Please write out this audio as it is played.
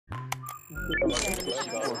Guys!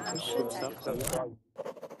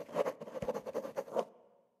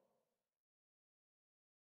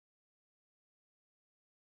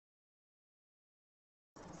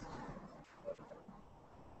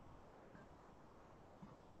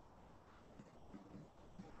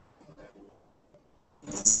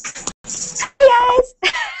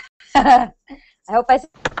 I hope I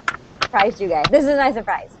surprised you guys. This is my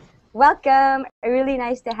surprise. Welcome. Really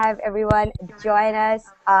nice to have everyone join us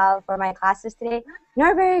for my classes today.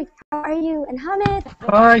 Norbert, how are you? And Hamid.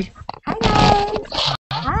 Hi. Hi guys.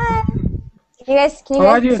 Hi. Can you How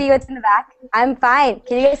are guys you? see what's in the back? I'm fine.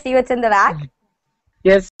 Can you guys see what's in the back?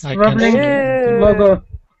 Yes, I can Rubbling Ooh. logo.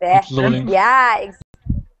 There. It's loading. Yeah.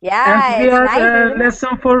 Yeah, And we it's are nice, isn't it?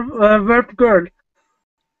 lesson for verb girl.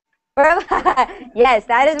 Yes,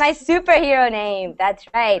 that is my superhero name. That's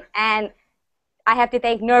right. And I have to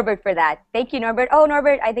thank Norbert for that. Thank you, Norbert. Oh,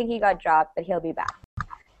 Norbert, I think he got dropped, but he'll be back.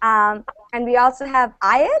 And we also have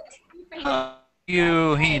Ayat. How are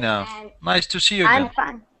you, Hina? And Nice to see you I'm again.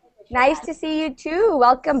 fine. Nice to see you too.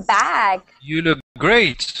 Welcome back. You look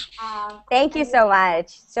great. Thank you so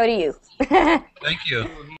much. So do you. Thank you.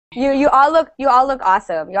 You all look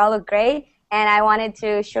awesome. You all look great. And I wanted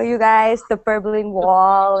to show you guys the Verbling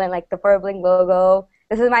wall and like the Verbling logo.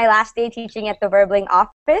 This is my last day teaching at the Verbling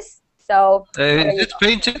office. So Is it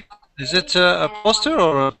painted? Is it a poster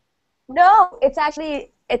or? no, it's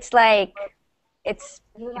actually it's 3D.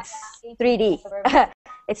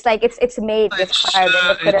 it's made. It's carved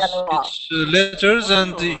and they put it on the wall. It's letters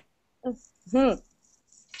and Hmm.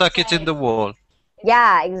 stuck it in the wall.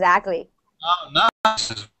 Yeah, exactly. Oh,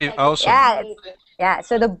 nice. It's very awesome. Yeah.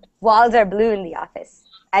 So the walls are blue in the office,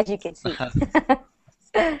 as you can see.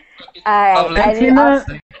 All Lovely. right. Hina,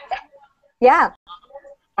 Yeah.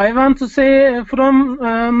 I want to say from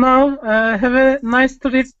now, have a nice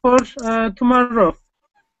trip for tomorrow.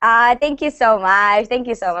 Thank you so much. Thank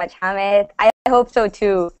you so much, Hamid. I hope so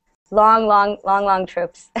too. Long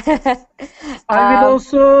trips. I will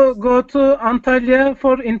also go to Antalya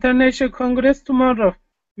for International Congress tomorrow.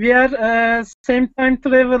 We are same time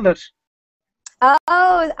traveler.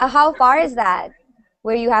 Oh, how far is that?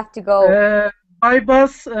 Where you have to go? By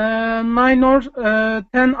bus, 9 or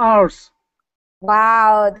 10 hours.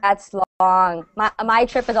 Wow, that's long. My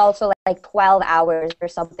trip is also like 12 hours or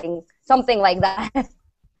something like that.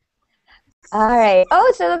 All right.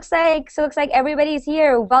 Oh, so it looks like everybody's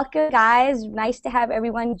here. Welcome, guys. Nice to have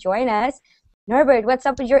everyone join us. Norbert, what's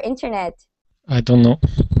up with your internet? I don't know.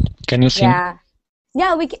 Can you see me?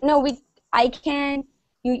 Yeah, we can. No, I can.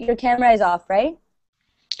 Your camera is off, right?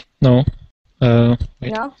 No.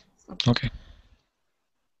 Wait. No. Okay.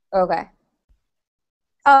 Okay.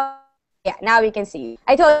 Oh, yeah. Now we can see you.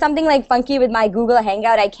 I told something like funky with my Google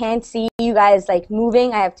Hangout. I can't see you guys like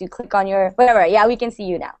moving. I have to click on your whatever. Yeah, we can see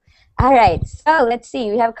you now. All right. So let's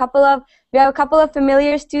see. We have a couple of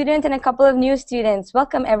familiar students and a couple of new students.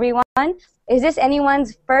 Welcome, everyone. Is this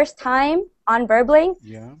anyone's first time on Verbling?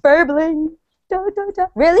 Yeah. Verbling.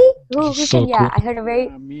 Really? Who So said yeah? cool. I heard a very.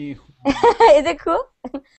 Me. Is it cool?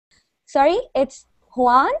 Sorry, it's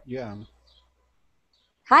Juan. Yeah.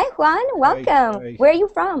 Hi, Juan. Welcome. Hi. Where are you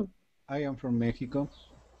from? I am from Mexico.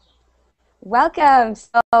 Welcome.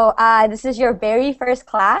 So, this is your very first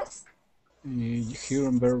class Here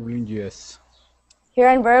in Berlin, yes. here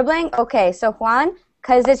in Verbling. Okay, so Juan,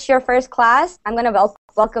 because it's your first class, I'm gonna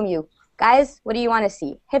welcome you. Guys, what do you want to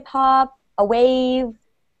see? Hip hop, a wave,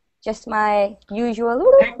 just my usual.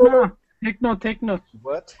 Techno.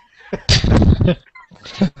 What?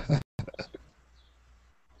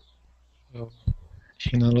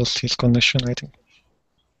 Hina lost his connection, I think.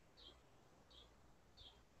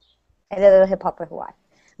 And a little hip hop for Juan.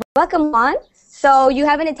 Welcome, Juan. So you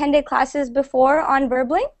haven't attended classes before on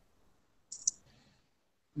Verbling?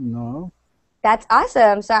 No. That's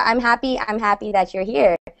awesome. So I'm happy that you're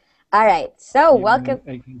here. All right. So welcome.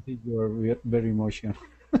 I can see you are very emotional.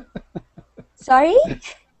 Sorry?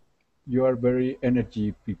 You are very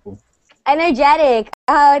energy people. Energetic.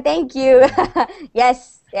 Oh, thank you.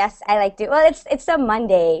 Yes, I like to. Well, it's a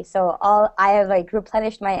Monday, so I have like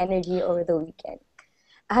replenished my energy over the weekend.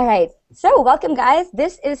 All right. So welcome, guys.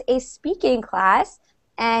 This is a speaking class,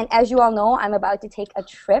 and as you all know, I'm about to take a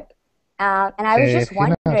trip. And I was just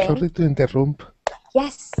Hina, wondering. sorry to interrupt.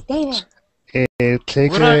 Yes, David.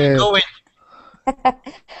 Check. Where are you going?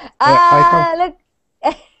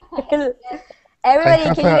 Look. Everybody,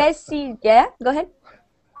 can you guys see? Yeah, go ahead.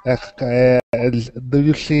 Do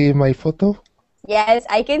you see my photo? Yes,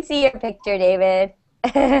 I can see your picture, David.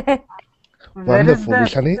 Wonderful,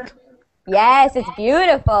 isn't it? Yes, it's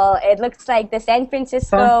beautiful. It looks like the San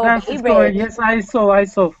Francisco Bay Bridge. Yes, I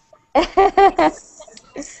saw.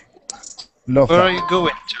 Where Love are that. you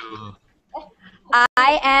going to?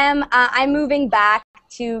 I'm moving back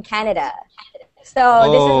to Canada. So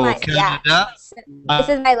this is Oh, my, yeah. Canada. So this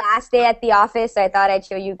is my last day at the office, so I thought I'd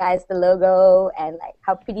show you guys the logo and like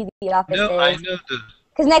how pretty the office No, I is. know the.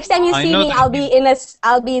 Because next time you I see know me, the hymn.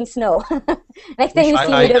 I'll be in snow. Next time Which you I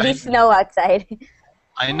see me, color? there'll be snow outside.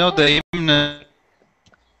 I know the hymn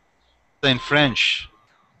in French.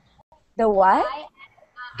 The what?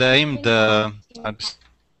 The hymn, the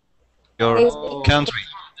your They- country.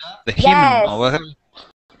 The hymn. Yes.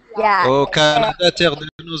 Yeah. Oh, Canada, terre de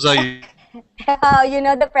nos aïeux. Oh, you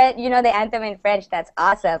know the French, you know the anthem in French. That's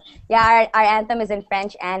awesome. Yeah, our anthem is in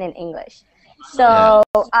French and in English. Yeah.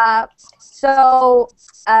 So,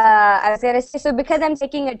 I was gonna say, so because I'm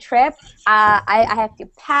taking a trip, I have to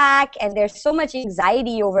pack, and there's so much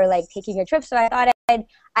anxiety over like taking a trip. So I thought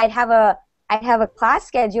I'd have a I'd have a class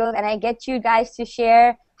scheduled, and I get you guys to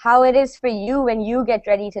share how it is for you when you get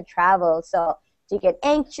ready to travel. So, do you get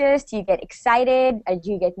anxious? Do you get excited? Or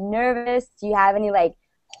do you get nervous? Do you have any like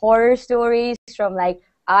horror stories from like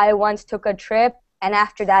I once took a trip and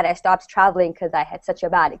after that I stopped traveling because I had such a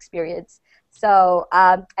bad experience. So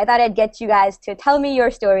I thought I'd get you guys to tell me your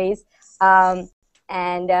stories and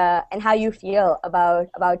how you feel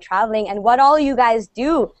about traveling and what all you guys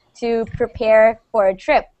do to prepare for a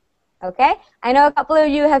trip. Okay, I know a couple of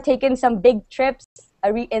you have taken some big trips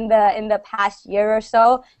in the past year or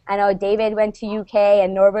so. I know David went to UK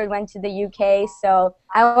and Norbert went to the UK. So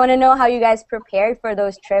I want to know how you guys prepared for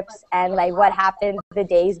those trips and like what happened the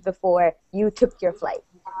days before you took your flight.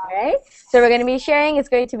 All right. So we're going to be sharing. It's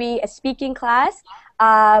going to be a speaking class.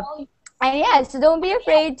 And yeah, so don't be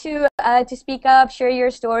afraid to speak up, share your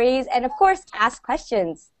stories, and of course ask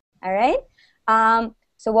questions. All right.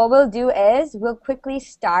 So what we'll do is we'll quickly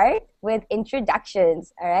start with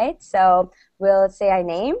introductions. All right. So we'll say our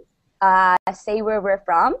name, say where we're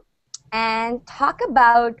from, and talk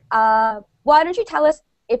about. Why don't you tell us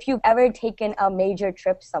if you've ever taken a major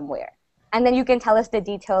trip somewhere, and then you can tell us the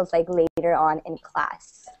details like later on in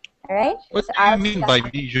class. All right. What So do you I'll mean start.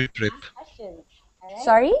 by major trip? Questions. All right?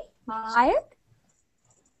 Sorry, Ayat?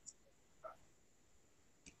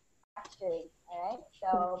 All right.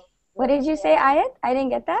 So what did you say, Ayat? I didn't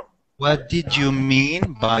get that. What did you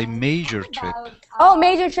mean by major trip? Oh,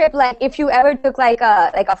 major trip, like if you ever took like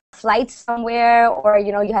a flight somewhere, or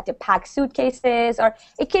you know you have to pack suitcases, or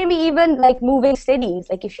it can be even like moving cities.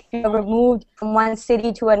 Like if you ever moved from one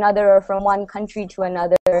city to another or from one country to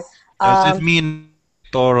another. Does it mean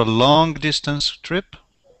for a long distance trip?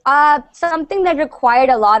 Something that required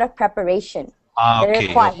a lot of preparation. Ah, They okay,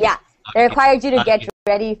 require, okay. yeah, they required you to I get get,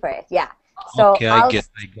 ready for it. Yeah. So okay, I get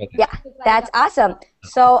it. yeah, that's awesome.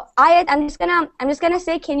 So Ayat, I'm just gonna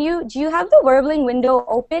say, do you have the warbling window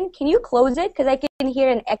open? Can you close it? Because I can hear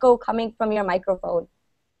an echo coming from your microphone.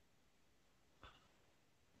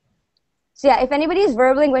 So yeah, if anybody's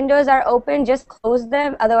warbling windows are open, just close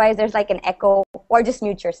them. Otherwise, there's like an echo, or just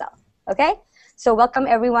mute yourself. Okay? So welcome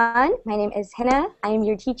everyone. My name is Hina. I am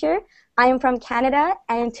your teacher. I am from Canada,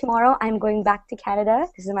 and tomorrow I'm going back to Canada.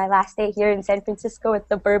 This is my last day here in San Francisco with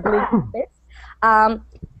the warbling office.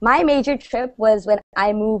 My major trip was when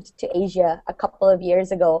I moved to Asia a couple of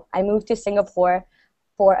years ago. I moved to Singapore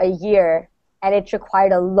for a year, and it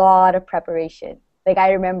required a lot of preparation. Like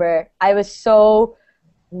I remember, I was so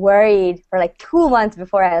worried for like 2 months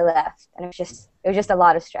before I left, and it was just a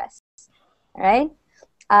lot of stress. All right.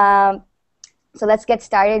 So let's get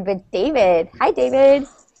started with David. Hi, David.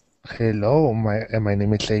 Hello, my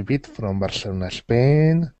name is David from Barcelona,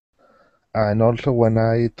 Spain. And also when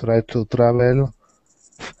I try to travel,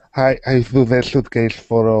 I do the suitcase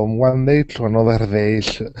from one day to another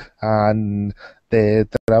days, and the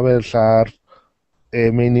travels are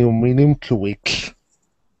minimum 2 weeks.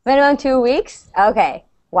 Minimum 2 weeks? Okay.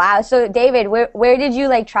 Wow. So David, where did you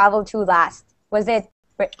like travel to last? Was it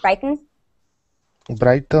Brighton?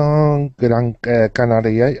 Brighton,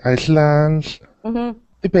 Canary Islands, Mm-hmm.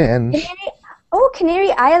 depends.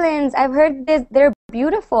 Canary Islands. I've heard they're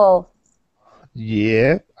beautiful.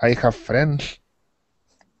 Yeah, I have friends.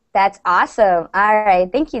 That's awesome. All right.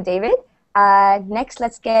 Thank you, David. Next,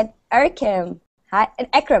 let's get Erkim. Hi,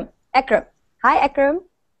 Ekram. Ekram. Hi, Ekram.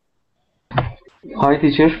 Hi,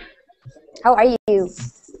 teacher. How are you?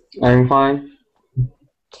 I'm fine.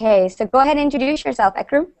 Okay, so go ahead and introduce yourself,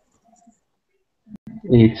 Ekram.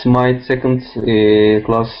 It's my second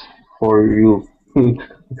class for you. With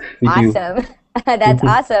you. Awesome. That's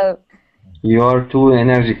awesome. You are too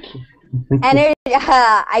energetic.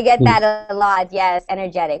 I get that a lot. Yes,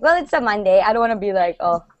 energetic. Well, it's a Monday. I don't want to be like,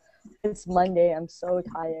 oh, it's Monday. I'm so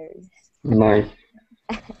tired. Nice.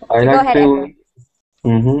 So go ahead,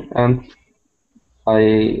 Ekram. And I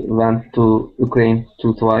went to Ukraine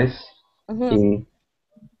twice Mm-hmm.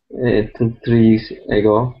 in 3 years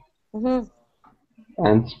ago, Mm-hmm.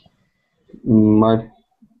 and my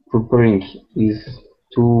preparing is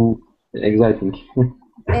too exciting.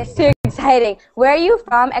 It's too exciting. Where are you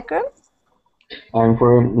from, Ekram? I'm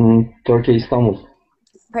from Turkey, Istanbul.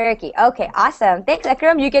 Turkey. Okay, awesome. Thanks,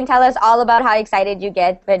 Ekram. You can tell us all about how excited you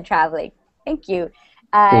get when traveling. Thank you.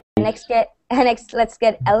 Thanks. Next, let's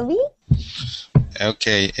get Elvi.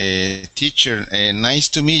 Okay, teacher, nice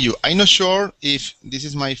to meet you. I'm not sure if this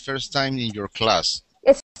is my first time in your class.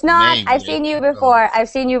 It's not. Maybe. I've seen you before.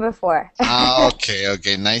 I've seen you before.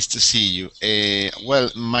 Okay, nice to see you. Well,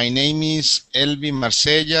 my name is Elvi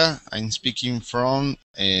Marsella. I'm speaking from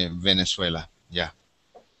Venezuela. Yeah.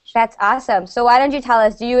 That's awesome. So why don't you tell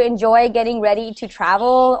us, do you enjoy getting ready to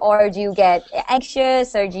travel, or do you get anxious,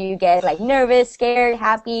 or do you get like nervous, scared,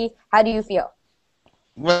 happy? How do you feel?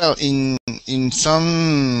 Well, in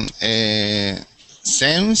some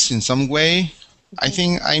sense, in some way, I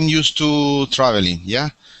think I'm used to traveling. Yeah.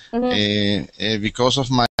 Because of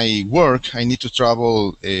my work, I need to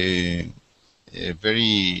travel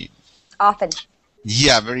very Often.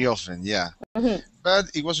 yeah, very often. Yeah. Mm-hmm. But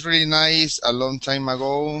it was really nice. A long time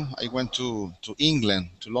ago, I went to England,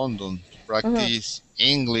 to London, to practice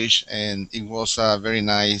English, and it was a very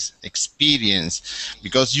nice experience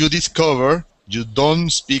because you discover you don't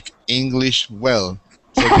speak English well.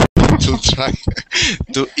 So you need to try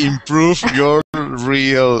to improve your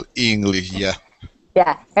real English. Yeah.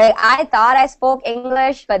 Yeah, right. I thought I spoke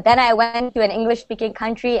English, but then I went to an English-speaking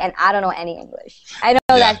country and I don't know any English. I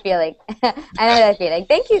know Yeah. that feeling. I know that feeling.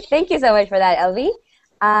 Thank you so much for that, Elvi.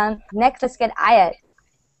 Next, let's get Ayat.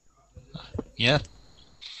 Yeah.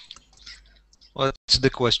 What's the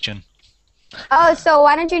question? Oh, so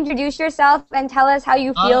why don't you introduce yourself and tell us how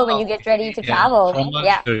you feel when you get ready to travel? From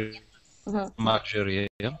Yeah. Algeria. Mm-hmm. From Algeria,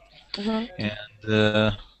 yeah. Mm-hmm.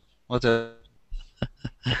 And what else?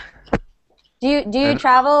 Do you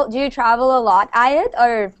travel? Do you travel a lot, Ayat,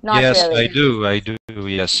 or not Yes, really? I do.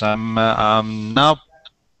 Yes, I'm now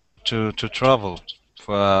to travel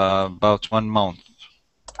for about 1 month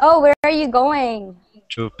Oh, where are you going?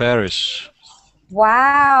 to Paris.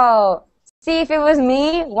 Wow. See, if it was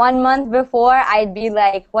me 1 month before, I'd be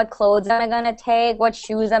like, what clothes am I gonna take? What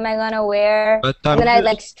shoes am I gonna wear? But And then I'd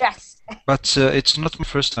like stress. But it's not my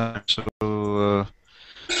first time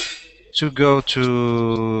to go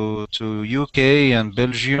to UK and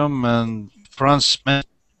Belgium and France.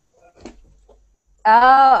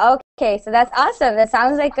 Oh, okay. So that's awesome. That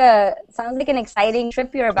sounds like an exciting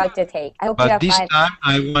trip you're about to take. I hope you But have this fun. time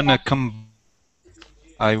I wanna come.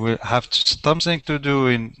 I will have something to do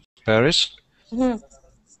in Paris. Mm-hmm.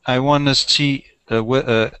 I wanna see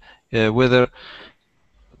whether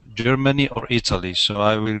Germany or Italy. So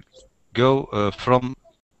I will go from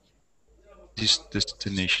this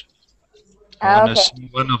destination. I wanna Okay. see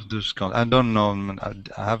one of those. I don't know.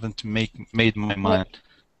 I haven't made my mind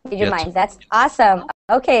Made your yet. mind. That's awesome.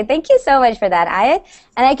 Okay, thank you so much for that, Ayat.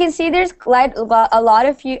 And I can see there's quite a lot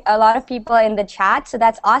of people in the chat, so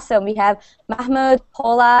that's awesome. We have Mahmoud,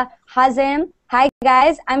 Pola, Hazim. Hi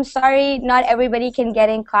guys. I'm sorry not everybody can get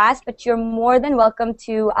in class, but you're more than welcome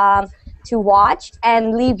to watch and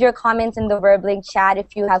leave your comments in the Verblink chat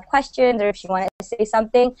if you have questions or if you want to say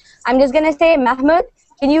something. I'm just gonna say, Mahmoud,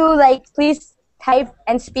 can you please type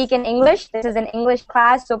and speak in English? This is an English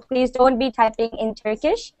class, so please don't be typing in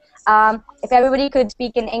Turkish. If everybody could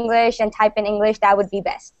speak in English and type in English, that would be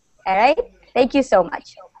best. All right? Thank you so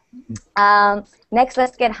much. Next,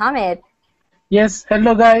 let's get Hamid. Yes,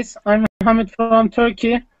 hello guys. I'm Hamid from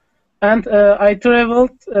Turkey, and I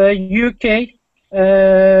traveled UK,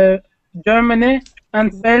 Germany,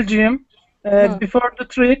 and Belgium. Before the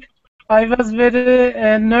trip, I was very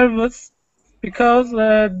nervous because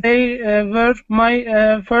they were my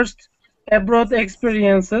first abroad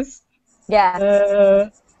experiences. Yeah.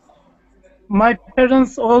 My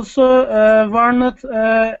parents also warned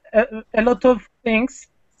a lot of things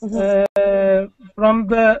from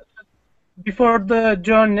the before the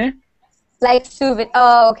journey. Like souvenir.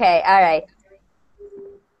 Oh, okay. All right.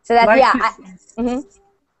 So that's Like yeah.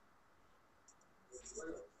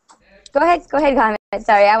 Go ahead, Hamid.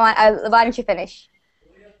 Sorry, why don't you finish?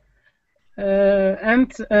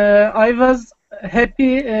 And I was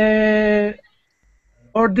happy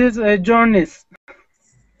for these journeys.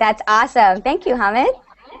 That's awesome. Thank you, Hamid.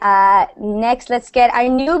 Next, let's get our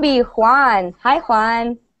newbie, Juan. Hi,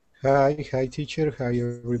 Juan. Hi teacher, hi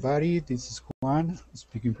everybody. This is Juan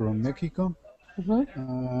speaking from Mexico. Well,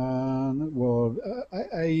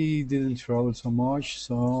 I didn't travel so much,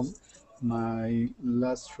 so My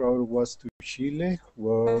last travel was to Chile,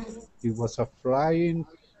 where it was a flying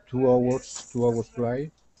 2 hours, 2 hours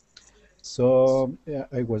flight. So yeah,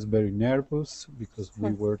 I was very nervous because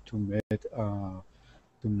we were to meet to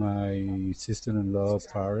my sister-in-law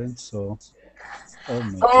parents. So, oh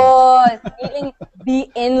my God. Oh, meeting the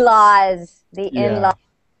in-laws. The in-laws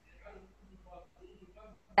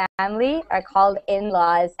Yeah, family are called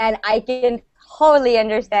in-laws, and I can totally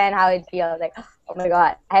understand how it feels. Like, oh my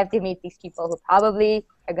God, I have to meet these people who probably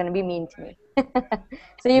are gonna be mean to me.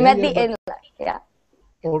 So you yeah, met yeah. the But in-laws. Yeah.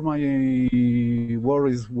 all my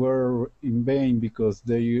worries were in vain because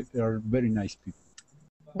they are very nice people.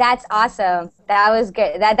 That's awesome. That was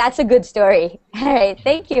good. That's a good story. All right,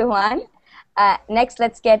 thank you, Juan. Next,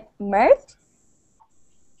 let's get Mert.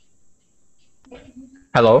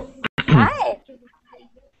 Hello. Hi.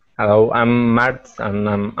 Hello, I'm Mart and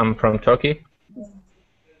I'm from Turkey.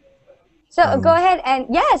 So go Um, ahead and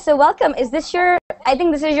yeah. So welcome. Is this your? I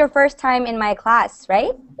think this is your first time in my class,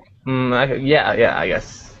 right? yeah, I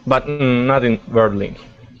guess, but not in WordLink.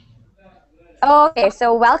 Oh, okay.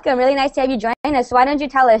 So welcome. Really nice to have you join us. Why don't you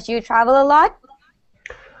tell us? Do you travel a lot?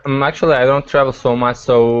 Actually, I don't travel so much,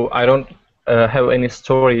 so I don't have any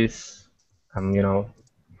stories. You know.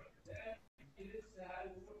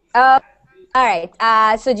 All right.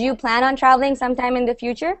 So do you plan on traveling sometime in the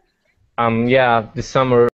future? Yeah, this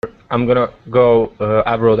summer I'm gonna go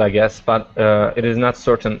abroad, I guess, but it is not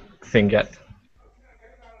certain thing yet.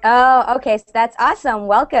 Oh, okay. So that's awesome.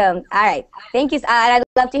 Welcome. All right. Thank you. I'd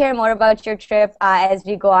love to hear more about your trip as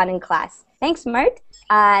we go on in class. Thanks, Mert.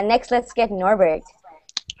 Next, let's get Norbert.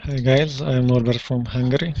 Hi guys, I'm Norbert from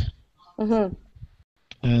Hungary. Mm-hmm.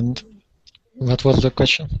 And what was the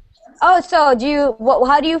question? Oh, so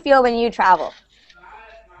how do you feel when you travel?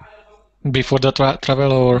 Before the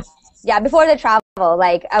travel, or Yeah, before the travel,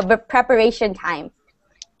 like preparation time.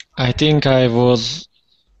 I think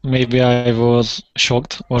maybe I was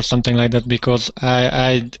shocked or something like that because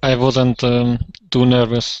I wasn't too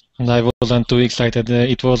nervous and I wasn't too excited.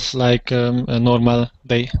 It was like a normal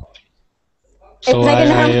day. It's So like a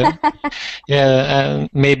normal. yeah,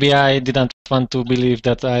 maybe I didn't want to believe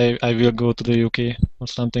that I will go to the UK or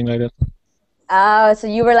something like that. Oh, so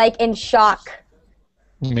you were like in shock.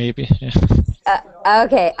 Maybe, yeah.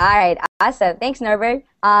 Okay, all right, awesome. Thanks, Norbert.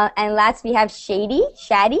 And last we have Shady.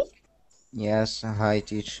 Yes, hi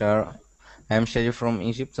teacher. I'm Shadi from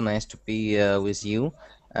Egypt. Nice to be with you,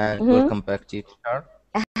 and Mm-hmm. welcome back, teacher.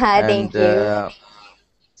 And Thank you.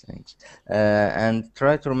 thanks. And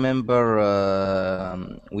try to remember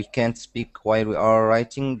we can't speak while we are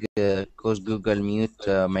writing because Google mute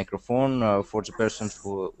microphone for the person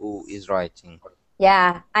who is writing.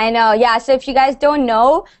 Yeah, I know. Yeah, so if you guys don't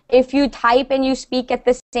know, if you type and you speak at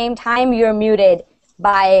the same time, you're muted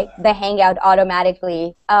by the Hangout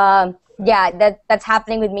automatically. Yeah, that's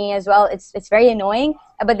happening with me as well. It's very annoying,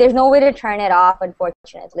 but there's no way to turn it off,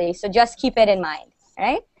 unfortunately. So just keep it in mind, all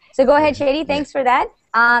right? So go ahead, Shady. Yeah. Thanks for that.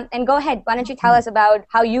 And go ahead. Why don't you tell us about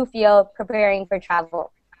how you feel preparing for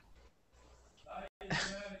travel?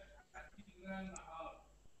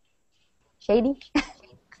 Shady?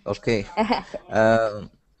 Okay.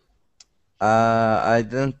 I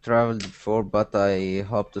didn't travel before, but I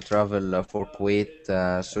hope to travel for Kuwait,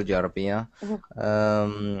 Saudi Arabia.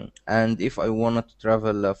 And if I wanted to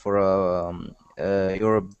travel for a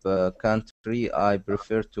Europe country, I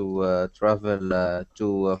prefer to travel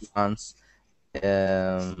to France.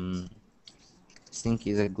 I think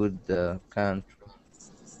is a good country.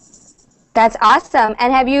 That's awesome.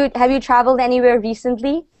 And have you traveled anywhere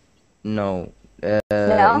recently? No,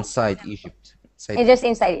 No? inside Egypt. It's just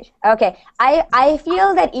inside Egypt. Okay. I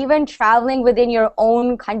feel that even traveling within your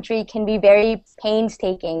own country can be very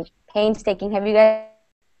painstaking. Painstaking. Have you guys?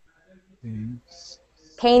 Thanks.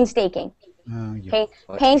 Painstaking. Yeah.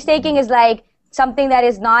 Painstaking is like something that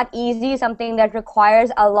is not easy, something that requires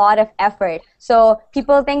a lot of effort. So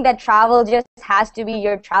people think that travel just has to be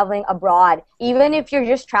you're traveling abroad. Even if you're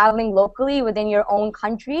just traveling locally within your own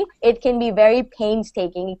country, it can be very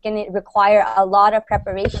painstaking. It can require a lot of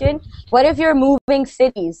preparation. What if you're moving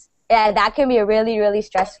cities? Yeah, that can be really, really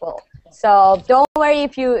stressful. So don't worry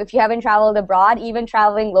if you haven't traveled abroad. Even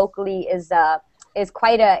traveling locally is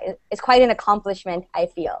quite an accomplishment, I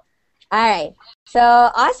feel. All right. So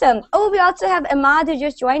awesome. Oh, we also have Imad who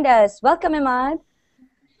just joined us. Welcome, Imad.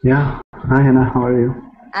 Yeah. Hi, Hina. How are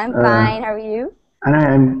you? I'm fine. How are you? And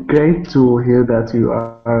I'm great to hear that you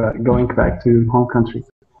are going back to your home country.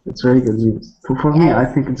 It's very good news. For me, I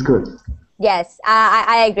think it's good. Yes,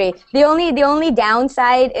 I agree. The only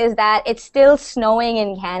downside is that it's still snowing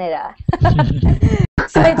in Canada.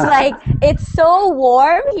 So it's like it's so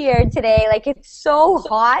warm here today. Like it's so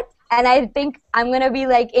hot, and I think I'm gonna be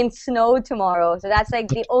like in snow tomorrow. So that's like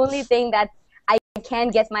the only thing that I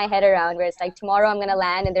can't get my head around. Where it's like tomorrow I'm gonna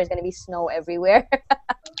land and there's gonna be snow everywhere.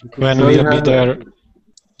 When So will you be have there?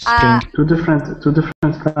 Spring. two different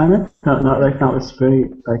climates. Not right now. It's very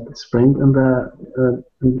like spring in the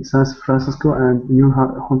in San Francisco, and your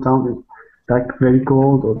hometown is like very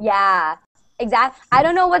cold. Or Yeah, exactly. I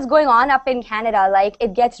don't know what's going on up in Canada. Like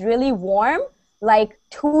it gets really warm, like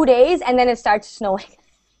 2 days, and then it starts snowing.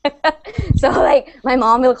 So like my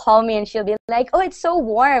mom will call me and she'll be like, "Oh, it's so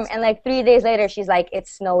warm," and like 3 days later, she's like, "It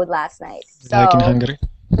snowed last night." Like in So Hungary.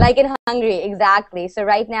 like in Hungary, exactly. So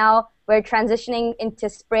right now we're transitioning into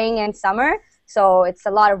spring and summer. So it's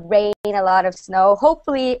a lot of rain, a lot of snow.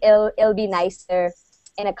 Hopefully it'll be nicer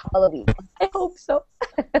in a couple of weeks. I hope so.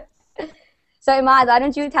 So Imad, why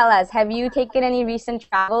don't you tell us, have you taken any recent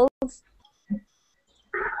travels?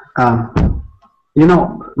 you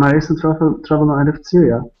know, my recent travel when I left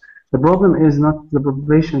Syria. The problem is not the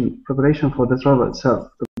preparation for the travel itself.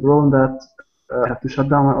 The problem that I have to shut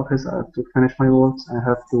down my office, I have to finish my works, I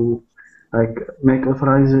have to like make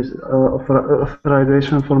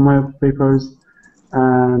authorization for my papers,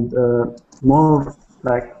 and more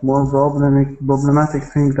problematic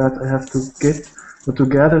thing that I have to get or to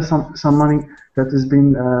gather some money that has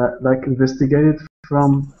been like investigated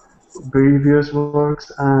from previous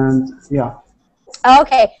works, and yeah,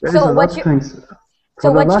 Okay, there is a so lot of things. For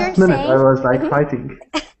the what you're last minute, I saying, was like fighting.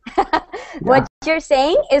 what you're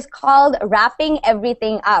saying is called wrapping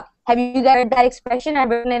everything up. Have you guys heard that expression? I've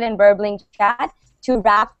written it in Burbling chat. To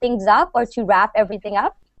wrap things up or to wrap everything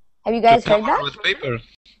up. Have you guys heard that? With paper.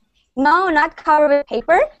 No, not cover with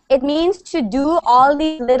paper. It means to do all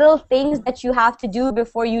these little things that you have to do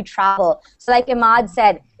before you travel. So like Imad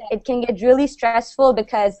said, it can get really stressful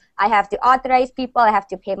because I have to authorize people, I have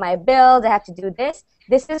to pay my bills, I have to do this.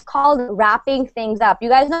 This is called wrapping things up. You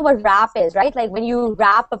guys know what wrap is, right? Like when you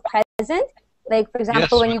wrap a present, like for example,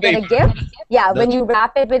 Yes, when you get a gift, when you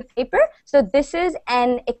wrap it with paper. So this is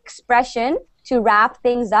an expression to wrap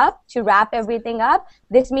things up, to wrap everything up.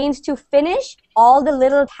 This means to finish all the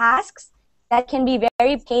little tasks that can be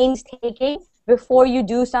very painstaking before you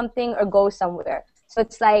do something or go somewhere. So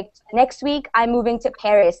it's like next week I'm moving to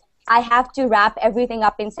Paris. I have to wrap everything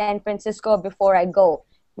up in San Francisco before I go.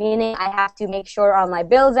 Meaning I have to make sure all my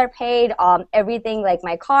bills are paid, everything like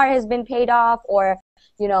my car has been paid off, or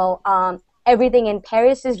you know, everything in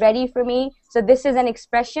Paris is ready for me. So this is an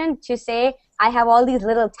expression to say I have all these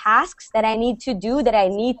little tasks that I need to do, that I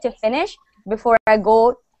need to finish before I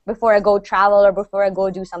go travel or before I go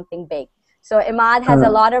do something big. So Imad has a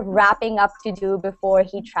lot of wrapping up to do before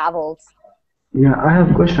he travels. Yeah, I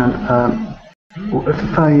have a question.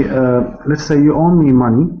 If let's say you owe me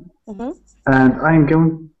money, and I'm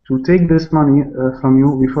going to take this money from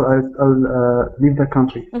you before I'll leave the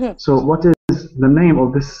country. So what is the name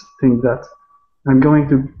of this thing that I'm going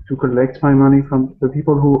to collect my money from the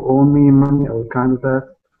people who owe me money, or kind of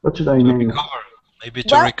that? What should I name it? Maybe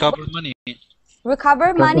to recover money.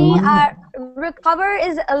 Recover money? Recover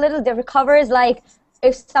is a little different. Recover is like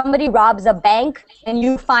if somebody robs a bank and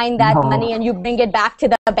you find that money and you bring it back to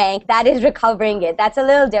the bank, that is recovering it. That's a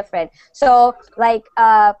little different. So like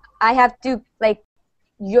I have to, like,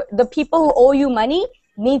 the people who owe you money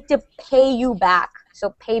need to pay you back.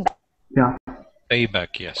 So payback. Yeah.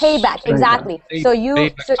 Payback, yes. Payback, exactly. Yeah,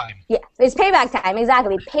 it's payback time,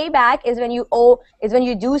 exactly. Payback is when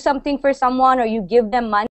you do something for someone or you give them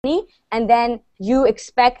money and then you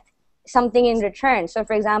expect something in return. So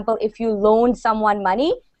for example, if you loan someone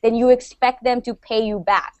money, then you expect them to pay you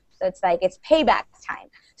back. So it's like, it's payback time.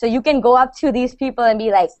 So you can go up to these people and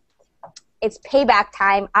be like, it's payback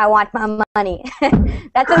time, I want my money.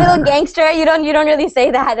 That's a little gangster. You don't really say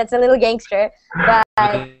that. That's a little gangster. But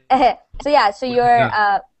so yeah, so you're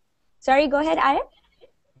sorry, go ahead, Arif.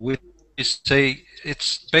 We say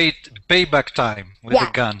it's payback time with a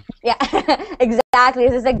gun. Yeah, exactly.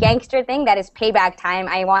 This is a gangster thing. That is payback time.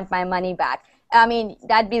 I want my money back. I mean,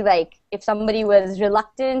 that'd be like if somebody was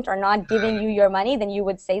reluctant or not giving you your money, then you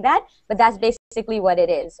would say that. But that's basically what it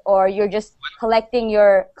is. Or you're just collecting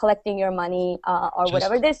your money or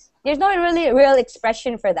whatever. There's no really real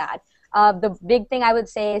expression for that. The big thing I would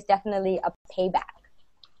say is definitely a payback.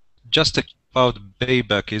 Just about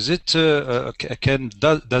payback, is it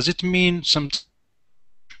does it mean some?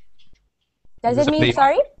 Does it mean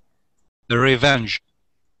sorry? The revenge.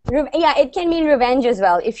 Yeah, it can mean revenge as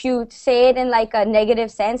well. If you say it in like a negative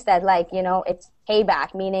sense, that like, you know, it's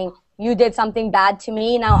payback, meaning you did something bad to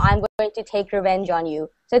me, now I'm going to take revenge on you.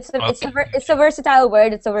 So it's a versatile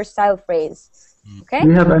word. It's a versatile phrase. Okay. Do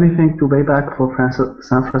you have anything to pay back for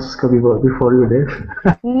San Francisco before you leave?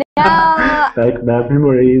 No, like the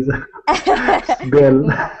memories. Girl.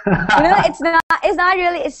 It's not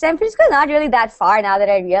really. San Francisco is not really that far now that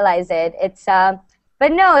I realize it.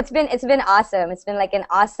 But no, it's been awesome. It's been like an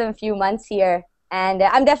awesome few months here, and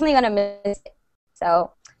I'm definitely gonna miss it.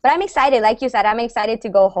 So, but I'm excited. Like you said, I'm excited to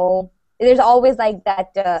go home. There's always like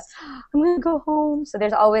that. I'm gonna go home. So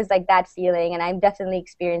there's always like that feeling, and I'm definitely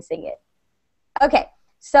experiencing it. Okay,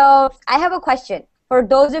 so I have a question for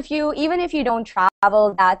those of you, even if you don't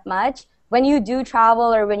travel that much. When you do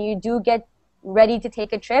travel or when you do get ready to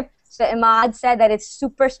take a trip, so Imad said that it's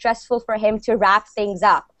super stressful for him to wrap things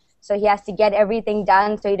up. So he has to get everything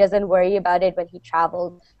done so he doesn't worry about it when he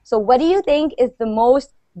travels. So what do you think is the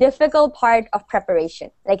most difficult part of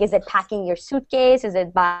preparation? Like, is it packing your suitcase? Is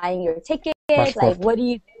it buying your ticket? Passport. Like, what do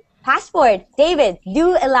you... Passport. David,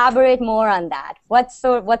 do elaborate more on that. What's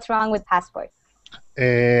wrong with passport?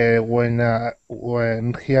 When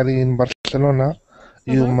here in Barcelona,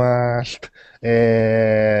 you must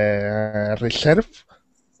reserve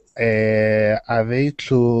a day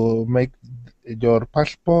to make your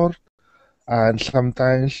passport, and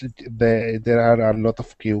sometimes there are a lot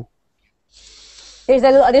of queue. There's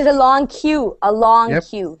a long queue, Yep.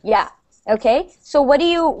 queue. Yeah. Okay. So what do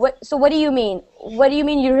you mean? What do you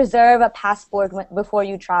mean you reserve a passport before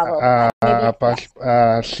you travel?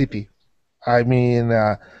 City. I mean,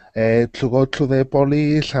 to go to the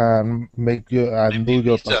police and do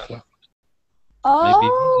your passport.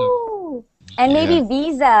 Oh, and maybe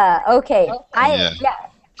visa. Okay. Go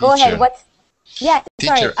ahead.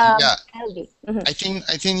 Teacher, Sorry. I think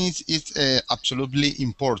it's absolutely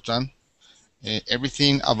important.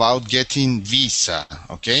 Everything about getting visa,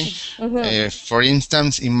 okay? For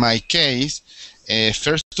instance, in my case,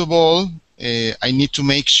 first of all, I need to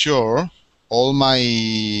make sure all my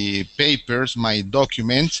papers, my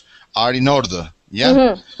documents are in order,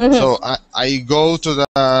 yeah? So I go to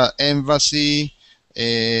the embassy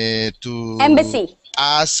to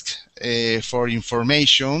ask for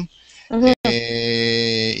information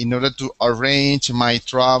in order to arrange my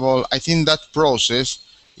travel. I think that process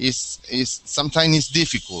is sometimes it's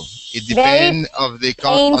difficult. It depends on the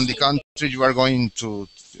country you are going to.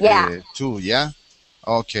 Yeah.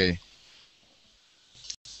 Okay.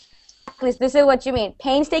 This is what you mean.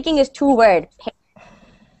 Painstaking is two words.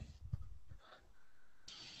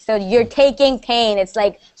 So you're taking pain. It's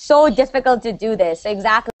like so difficult to do this.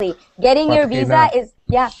 Exactly. Getting your visa is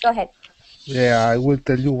Go ahead. Yeah, I will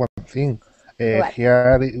tell you one thing.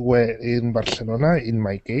 Here in Barcelona, in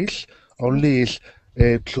my case, only is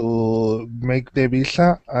to make the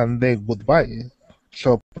visa and then goodbye.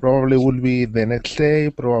 So probably will be the next day,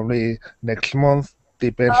 probably next month,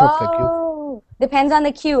 depends on the queue. Depends on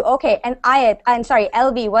the queue. Okay, and I'm sorry,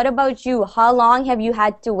 LV, what about you? How long have you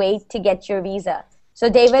had to wait to get your visa? So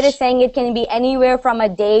David is saying it can be anywhere from a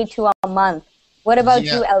day to a month. What about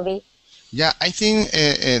you, LV? Yeah, I think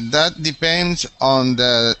that depends on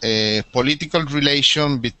the political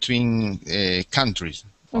relation between countries.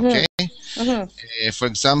 Okay. For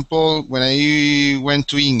example, when I went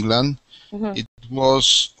to England, it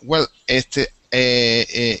was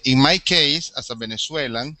in my case as a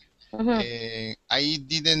Venezuelan, I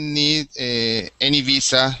didn't need any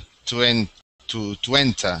visa to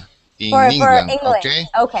enter in England. Okay.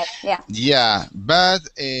 Okay. Yeah. Yeah, but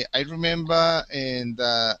I remember in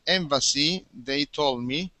the embassy they told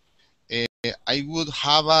me I would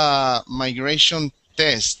have a migration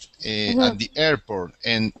test at the airport,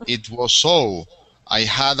 and it was so. I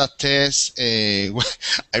had a test.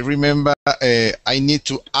 I remember I need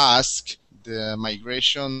to ask the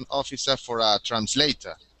migration officer for a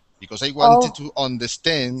translator because I wanted to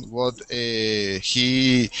understand what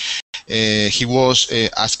he was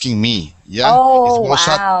asking me. Yeah.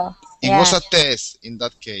 It was a test in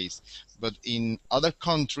that case, but in other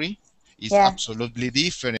country, it's absolutely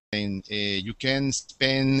different. You can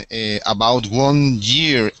spend about 1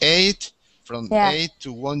 year, from 8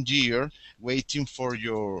 to 1 year, waiting for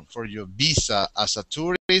your visa as a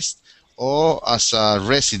tourist or as a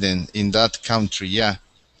resident in that country. Yeah.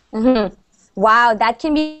 Wow, that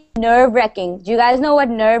can be nerve-wracking. Do you guys know what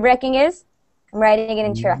nerve-wracking is? I'm writing it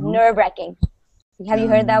in chat. Nerve-wracking. Have you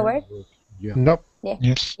heard that word? Yeah. Nope. Yeah.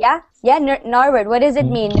 Yes. Yeah. Norbert, what does it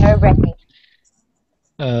mean, nerve-wracking?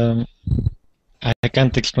 I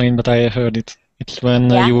can't explain, but I heard it. It's when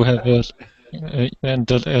you have a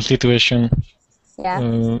situation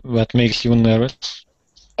that makes you nervous.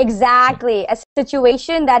 Exactly, a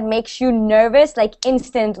situation that makes you nervous, like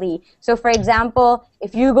instantly. So, for example,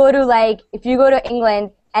 if you go to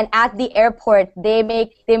England and at the airport they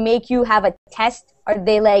make you have a test, or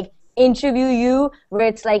they interview you where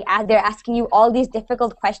it's like they're asking you all these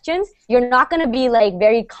difficult questions, you're not going to be like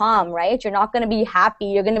very calm, right? You're not going to be happy.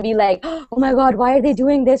 You're going to be like, oh my God, why are they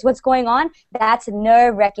doing this? What's going on? That's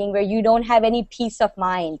nerve-wracking, where you don't have any peace of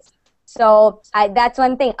mind. So that's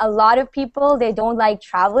one thing. A lot of people, they don't like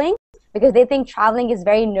traveling because they think traveling is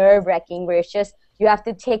very nerve-wracking, where it's just you have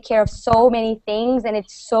to take care of so many things and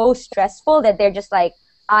it's so stressful that they're just like,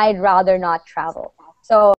 I'd rather not travel.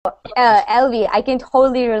 So, Elvi, I can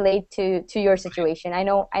totally relate to your situation. I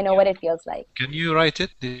know what it feels like. Can you write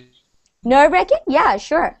it? Nerve-wracking? Yeah,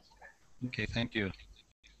 sure. Okay, thank you.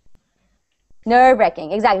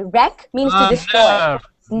 Nerve-wracking, exactly. Wreck means to destroy.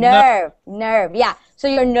 Nerve, yeah. So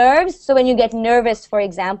your nerves. So when you get nervous, for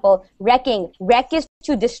example, wreck is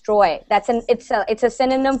to destroy. It's a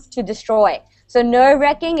synonym to destroy. So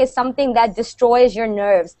nerve-wracking is something that destroys your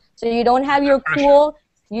nerves. So you don't have your cool.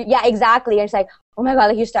 Yeah, exactly. And it's like, oh my God,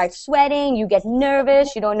 like you start sweating, you get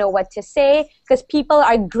nervous, you don't know what to say because people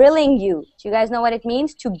are grilling you. Do you guys know what it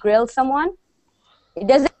means to grill someone? It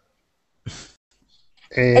doesn't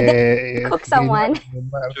cook someone.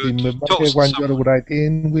 Remember when you're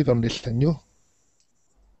writing, we don't listen you.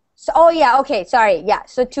 So, oh yeah, okay, sorry. Yeah,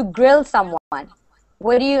 so to grill someone.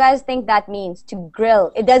 What do you guys think that means? To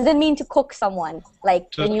grill. It doesn't mean to cook someone. Like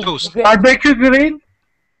when you grill. Barbecue grill.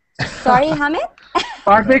 Sorry, Hamid?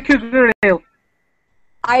 Barbecue grill.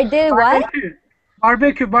 I did what?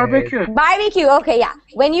 Barbecue. Barbecue, okay, yeah.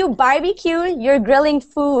 When you barbecue, you're grilling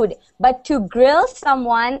food. But to grill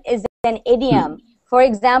someone is an idiom. For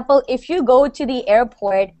example, if you go to the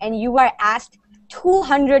airport and you are asked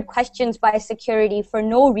 200 questions by security for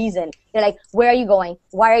no reason, they're like, where are you going?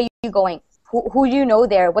 Why are you going? Who do you know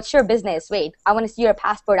there? What's your business? Wait, I want to see your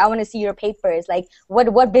passport. I want to see your papers. Like,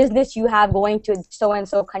 what business you have going to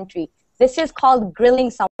so-and-so country? This is called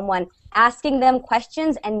grilling someone, asking them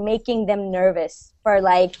questions and making them nervous for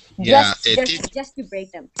like just to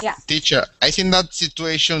break them. Yeah. Teacher, I think that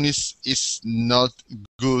situation is not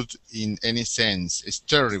good in any sense. It's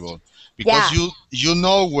terrible because you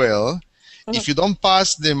know well, if you don't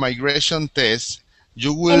pass the migration test,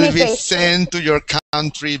 you will be sent to your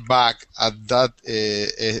country back at that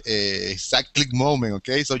exact click moment.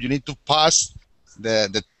 Okay, so you need to pass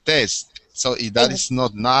the test. So that is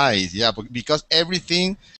not nice, yeah, because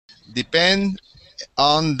everything depends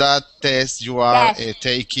on that test you are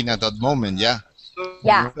taking at that moment, yeah.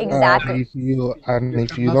 Yeah, exactly. If you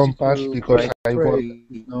don't pass, because I work.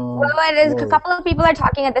 Well, a couple of people are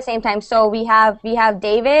talking at the same time. So we have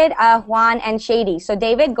David, Juan, and Shady. So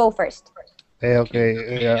David, go first.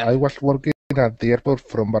 Okay, I was working at the airport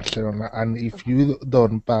from Barcelona, and if you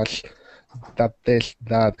don't pass that test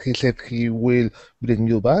that he said he will bring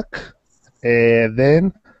you back,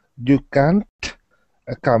 then you can't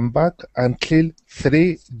come back until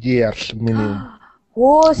 3 years minimum.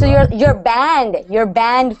 Oh, so you're banned. You're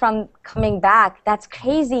banned from coming back. That's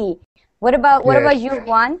crazy. What about you,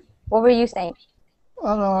 Juan? What were you saying? No,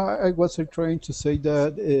 I was trying to say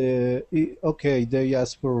that okay, they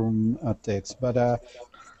ask for a text, but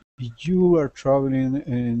you are traveling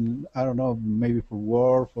and I don't know, maybe for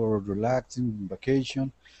work, for relaxing,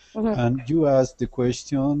 vacation, and you ask the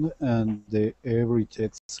question, and every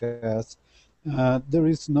text has. There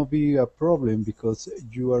is no be a problem because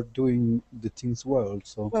you are doing the things well.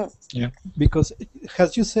 So, because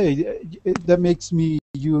as you say, that makes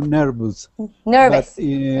you nervous. Nervous.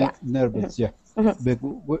 But, nervous, yeah. But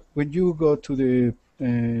when you go to the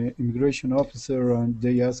immigration officer and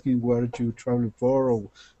they asking what you traveling for or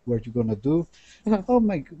what you gonna do, oh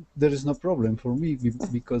my, there is no problem for me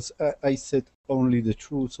because I said only the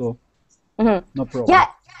truth, so no problem. Yeah,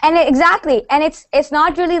 and exactly, and it's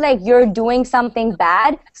not really like you're doing something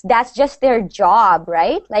bad. That's just their job,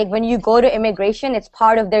 right? Like when you go to immigration, it's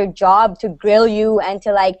part of their job to grill you and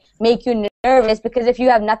to like make you nervous, because if you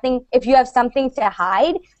have something to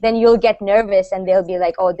hide, then you'll get nervous and they'll be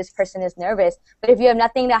like, oh, this person is nervous. But if you have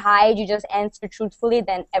nothing to hide, you just answer truthfully,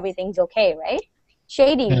 then everything's okay, right?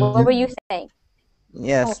 Shady, what were you saying?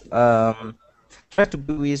 Yes, try to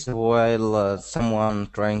be with while someone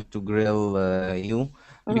trying to grill you,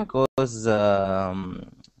 because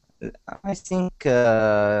I think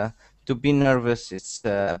to be nervous is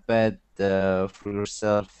bad for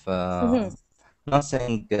yourself.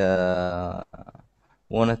 Nothing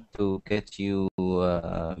wanted to get you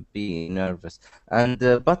be nervous, and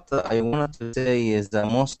but I wanted to say is the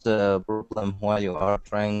most problem while you are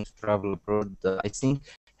trying to travel abroad. I think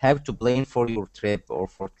have to plan for your trip or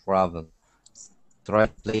for travel. Try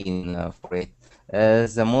playing for it.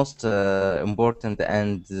 The most important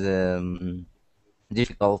and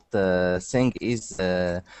difficult thing is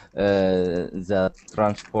the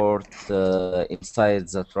transport inside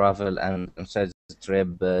the travel and inside the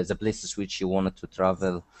trip, the places which you wanted to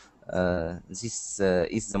travel. This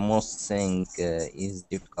is the most thing is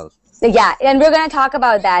difficult. Yeah, and we're going to talk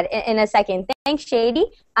about that in a second. Thanks, Shady.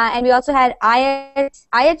 And we also had Ayat.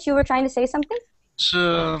 Ayat, you were trying to say something?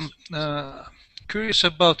 So, curious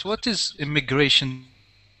about what is immigration?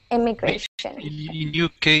 Immigration. In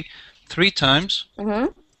UK, 3 times.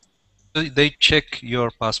 They check your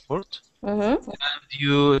passport. And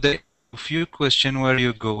they a few question where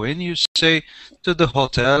you go in. You say to the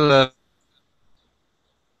hotel.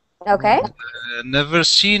 Okay. Never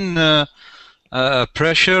seen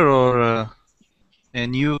pressure or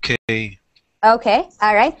in UK. Okay,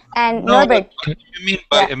 all right. And No, Norbert. what do you mean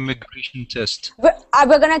by immigration test? We're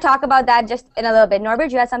going to talk about that just in a little bit.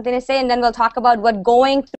 Norbert, you have something to say, and then we'll talk about what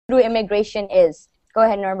going through immigration is. Go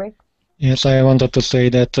ahead, Norbert. Yes, I wanted to say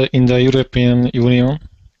that in the European Union,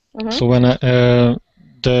 so when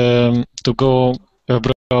to go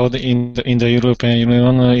abroad in the European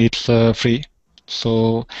Union, it's free.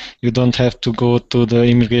 So you don't have to go to the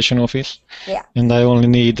immigration office. Yeah. And I only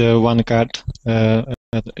need one card,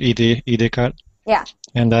 ID card. Yeah.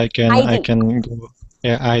 And I can go,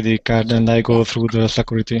 ID card, and I go through the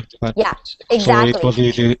security part. Yeah, exactly. So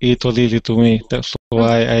it was easy to me. So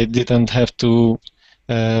I didn't have to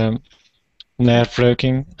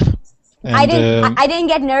nerve-wracking. I didn't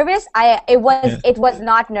get nervous. It was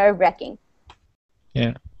not nerve-wracking.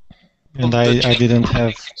 Yeah. And I didn't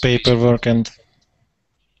have paperwork and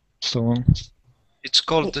so on. It's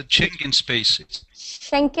called the Schengen space.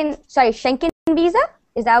 Schengen visa?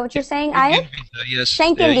 Is that what you're saying, Ayat? Yes.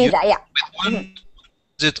 Schengen visa, yeah. With one,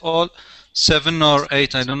 is it all 7 or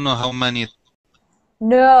 8? I don't know how many.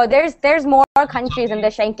 No, there's more countries in the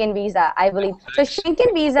Schengen visa, I believe. So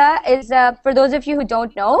Schengen visa is, for those of you who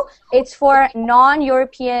don't know, it's for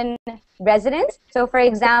non-European residents. So for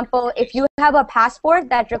example, if you have a passport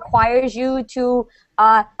that requires you to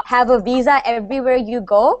have a visa everywhere you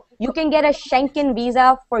go, you can get a Schengen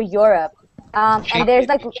visa for Europe. And there's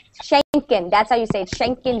like Schengen, that's how you say it,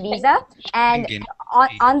 Schengen visa. And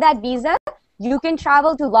on that visa, you can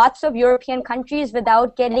travel to lots of European countries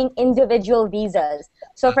without getting individual visas.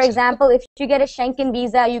 So for example, if you get a Schengen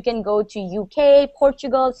visa, you can go to UK,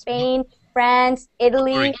 Portugal, Spain, France,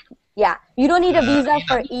 Italy. Yeah, you don't need a visa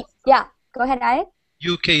for yeah, go ahead, Ayat.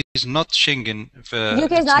 UK is not Schengen.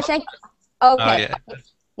 UK is not Schengen? Okay.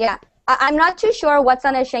 Yeah, I'm not too sure what's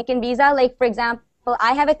on a Schengen visa. Like for example,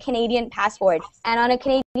 I have a Canadian passport, and on a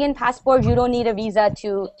Canadian passport, you don't need a visa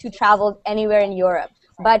to travel anywhere in Europe.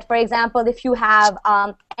 But for example, if you have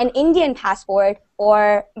an Indian passport,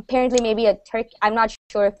 or apparently maybe I'm not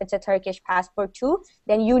sure if it's a Turkish passport too,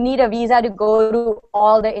 then you need a visa to go to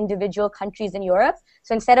all the individual countries in Europe.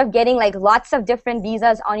 So instead of getting like lots of different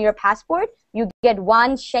visas on your passport, you get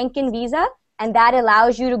one Schengen visa, and that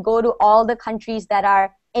allows you to go to all the countries that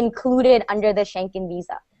are included under the Schengen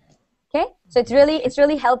visa. Okay, so it's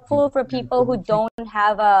really helpful for people who don't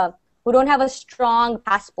have a strong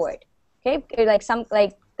passport. Okay, like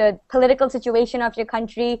the political situation of your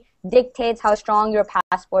country dictates how strong your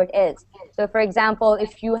passport is. So for example,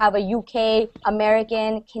 if you have a UK,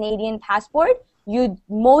 American, Canadian passport, you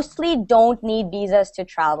mostly don't need visas to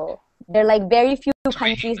travel. There are like very few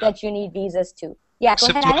countries that you need visas to. Yeah, go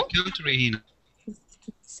ahead, Hina. Country, Hina.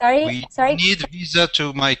 Sorry? We need visa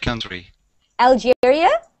to my country.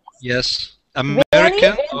 Algeria? Yes.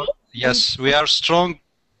 American? Really? Yes, we are strong.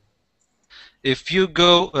 If you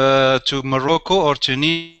go to Morocco or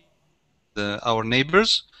Tunisia, our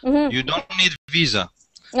neighbors, you don't need visa.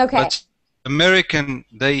 Okay. But American,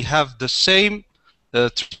 they have the same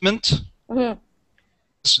treatment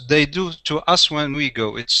they do to us when we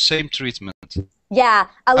go. It's same treatment. Yeah,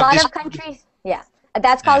 a lot of countries. Yeah,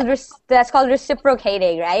 that's called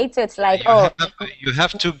reciprocating, right? So it's like you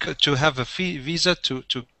have to have a visa to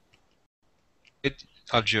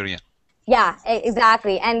Algeria. Yeah,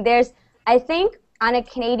 exactly. And I think on a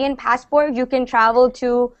Canadian passport, you can travel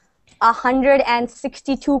to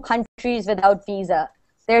 162 countries without visa.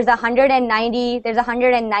 There's 190. There's like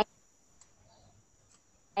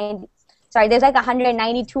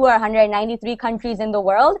 192 or 193 countries in the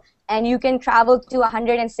world, and you can travel to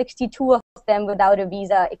 162 of them without a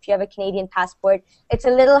visa if you have a Canadian passport. It's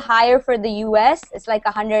a little higher for the US. It's like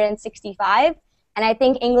 165. And I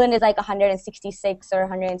think England is like 166 or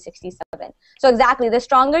 167. So exactly, the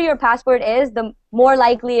stronger your passport is, the more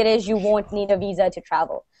likely it is you won't need a visa to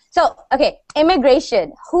travel. So, okay,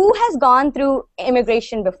 immigration. Who has gone through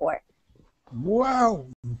immigration before? Wow.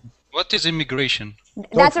 What is immigration?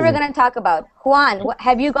 That's what we're going to talk about. Juan,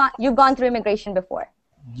 have you gone? You've gone through immigration before?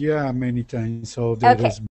 Yeah, many times. So that Okay.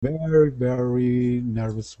 is very, very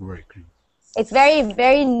nervous wracking. It's very,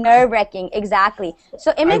 very nerve-wracking. Exactly.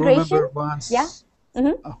 So immigration. I remember once. Yeah.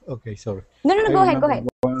 Mm-hmm. Oh, okay, sorry. No, no, no. I Go ahead. Go remember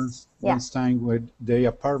ahead. once time when they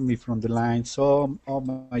apart me from the line. So, oh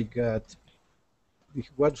my God,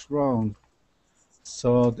 what's wrong?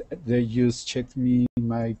 So they just checked me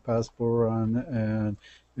my passport and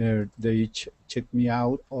they checked me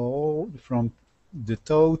out all from the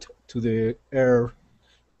throat to the air,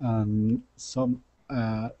 and some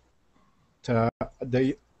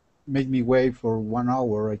they made me wait for 1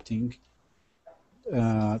 hour, I think.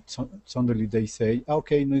 Suddenly they say,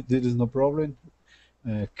 okay, no, there is no problem.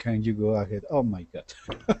 Can you go ahead? Oh my God.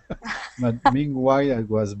 But meanwhile, I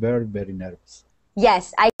was very, very nervous.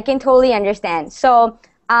 Yes, I can totally understand. So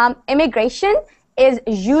immigration is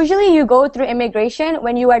usually you go through immigration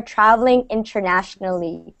when you are traveling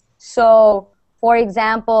internationally. So for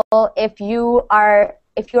example, if you're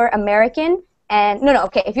American and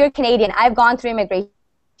okay, if you're Canadian, I've gone through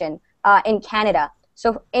immigration in Canada.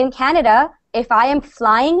 So in Canada, if I am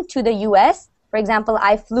flying to the US, for example,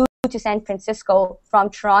 I flew to San Francisco from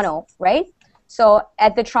Toronto, right? So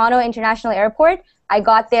at the Toronto International Airport, I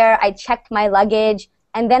got there, I checked my luggage,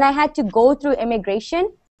 and then I had to go through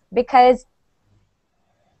immigration because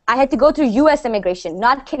I had to go through US immigration,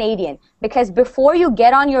 not Canadian. Because before you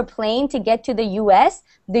get on your plane to get to the US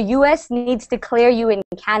needs to clear you in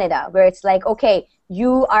Canada, where it's like, okay,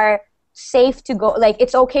 you are safe to go, like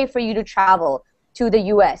it's okay for you to travel to the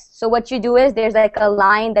US. So what you do is there's like a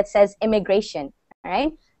line that says immigration,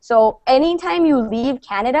 right? So anytime you leave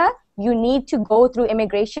Canada, you need to go through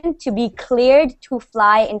immigration to be cleared to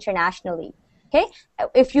fly internationally. Okay?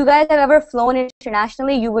 If you guys have ever flown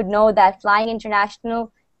internationally, you would know that flying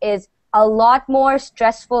international is a lot more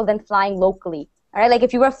stressful than flying locally. All right? Like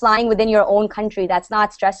if you were flying within your own country, that's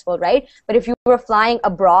not stressful, right? But if you were flying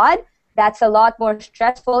abroad, that's a lot more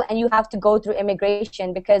stressful, and you have to go through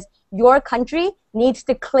immigration because your country needs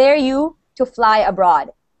to clear you to fly abroad.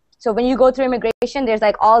 So when you go through immigration, there's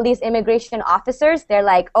like all these immigration officers. They're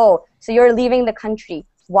like, oh, so you're leaving the country.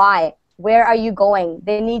 Why? Where are you going?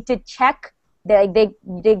 They need to check.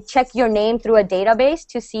 They check your name through a database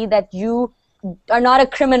to see that you are not a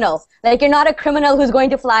criminal. Like you're not a criminal who's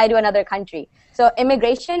going to fly to another country. So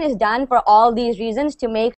immigration is done for all these reasons to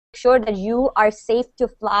make sure that you are safe to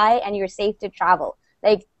fly and you're safe to travel.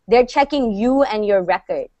 Like they're checking you and your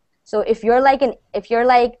record. So if you're like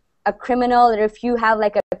a criminal, or if you have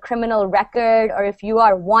like a criminal record, or if you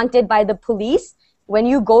are wanted by the police, when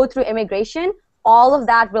you go through immigration, all of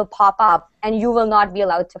that will pop up and you will not be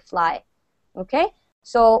allowed to fly. Okay?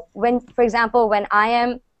 So for example, when I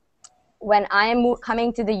am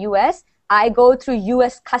coming to the US, I go through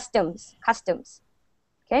US customs.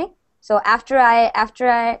 Okay? So after I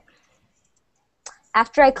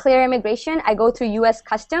clear immigration, I go through US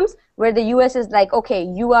customs, where the US is like, okay,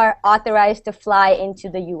 you are authorized to fly into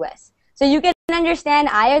the US. So you can understand,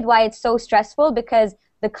 Ayad, why it's so stressful, because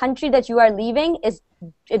the country that you are leaving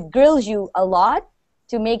it grills you a lot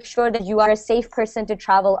to make sure that you are a safe person to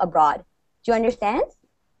travel abroad. Do you understand?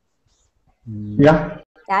 Yeah.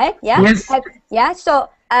 Right? Yeah? Yes. Yeah. So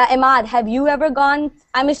Imad, have you ever gone,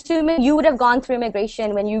 I'm assuming you would have gone through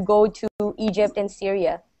immigration when you go to Egypt and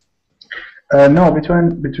Syria. No,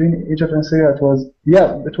 between Egypt and Syria, it was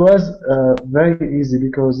very easy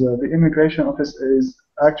because the immigration office is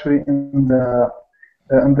actually in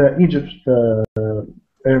the Egypt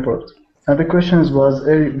airport, and the questions was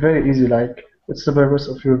very easy, like what's the purpose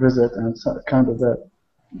of your visit and kind of that.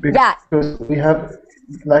 Because we have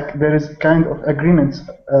there is kind of agreement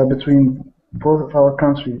between both of our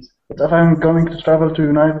countries. But if I'm going to travel to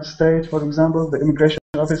United States, for example, the immigration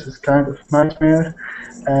office is kind of nightmare.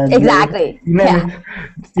 And exactly.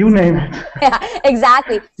 You name it. Yeah,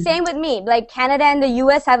 exactly. Same with me. Like Canada and the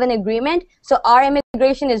US have an agreement, so our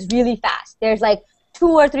immigration is really fast. There's like 2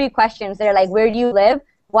 or 3 questions. They're like, where do you live?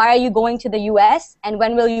 Why are you going to the US? And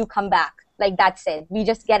when will you come back? Like that's it. We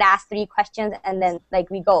just get asked 3 questions and then like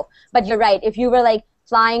we go. But you're right. If you were like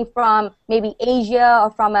flying from maybe Asia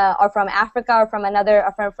or from Africa or from another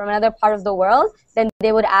part of the world, then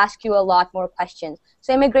they would ask you a lot more questions.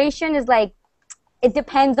 So immigration is like, it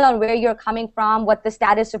depends on where you're coming from, what the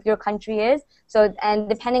status of your country is. So, and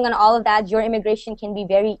depending on all of that, your immigration can be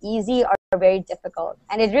very easy or very difficult.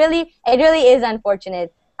 And it really is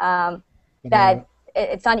unfortunate that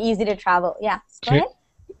it's not easy to travel. Yeah. Go ahead.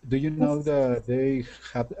 Do you know that they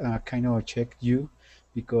have kind of checked you?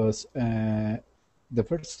 Because the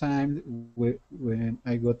first time when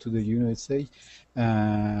I got to the USA,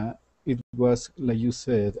 it was, like you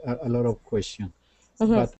said, a lot of questions.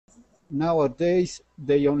 But nowadays,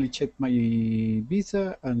 they only check my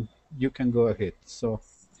visa and you can go ahead. So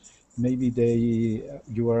maybe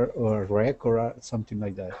you are a wreck or something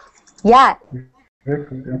like that. Yeah,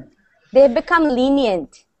 Yeah. they've become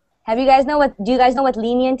lenient. Do you guys know what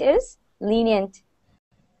lenient is? Lenient.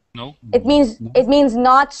 No. It means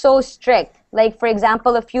not so strict. Like, for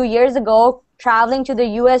example, a few years ago, traveling to the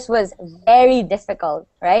US was very difficult,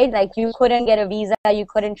 right? Like, you couldn't get a visa, you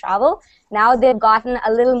couldn't travel. Now they've gotten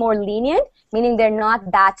a little more lenient, meaning they're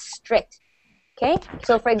not that strict. Okay?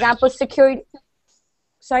 So, for example, security.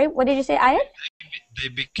 Sorry, what did you say, Ayat? They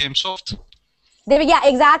became soft. Yeah,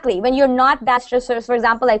 exactly. When you're not that strict, so for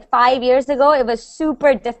example, like 5 years ago, it was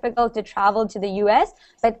super difficult to travel to the US,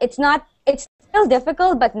 but it's still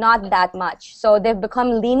difficult, but not that much. So they've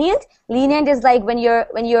become lenient. Lenient is like when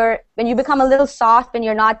you become a little soft, when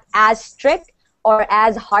you're not as strict or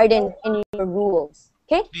as hardened in your rules.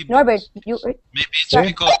 Okay, Norbert, maybe it's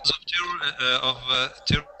because of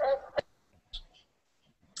terror.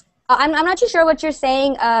 I'm not too sure what you're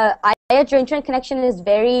saying. Ayat, your internet connection is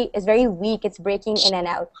very weak. It's breaking in and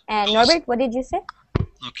out. And Norbert, what did you say?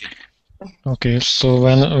 Okay. Okay, so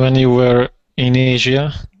when you were in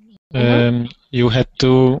Asia, you had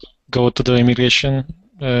to go to the immigration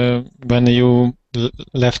when you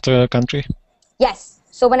left the country? Yes.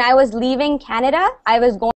 So when I was leaving Canada, I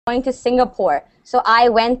was going to Singapore. So I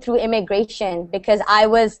went through immigration because I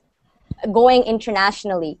was going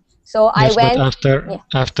internationally. So Yes, I went. but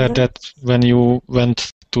after that, when you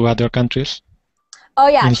went to other countries? Oh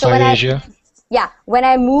yeah. Inside So when Asia? when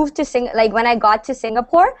I moved to when I got to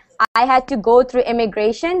Singapore, I had to go through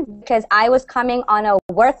immigration because I was coming on a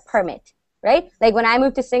work permit, right? Like when I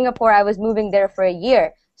moved to Singapore, I was moving there for a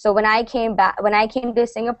year. So when I came to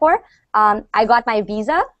Singapore, I got my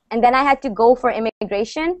visa, and then I had to go for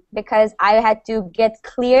immigration because I had to get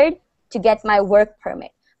cleared to get my work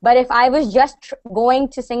permit. But if I was just going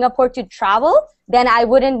to Singapore to travel, then I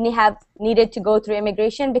wouldn't have needed to go through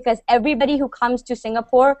immigration because everybody who comes to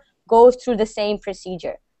Singapore goes through the same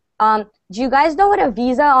procedure. Do you guys know what a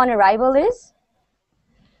visa on arrival is?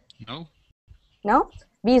 No. No?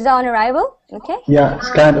 Visa on arrival? Okay. Yeah, it's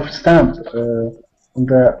kind of stamped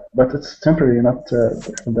but it's temporary, not for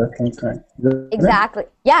that long time. Exactly.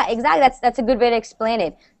 Yeah, exactly. That's a good way to explain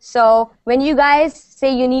it. So when you guys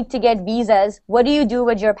say you need to get visas, what do you do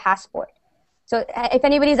with your passport? So if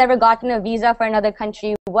anybody's ever gotten a visa for another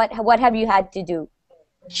country, what have you had to do?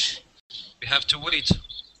 We have to wait.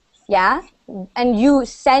 Yeah? And you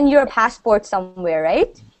send your passport somewhere,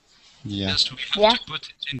 right? Yeah. Yes, we have to put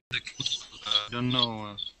it in the I don't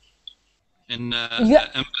know, in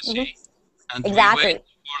embassy, and exactly.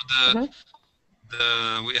 we wait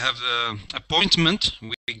for we have the appointment.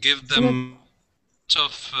 We give them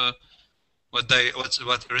of what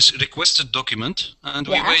requested document, and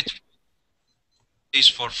we wait days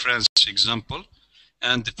for France, example,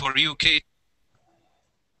 and for UK.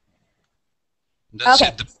 That's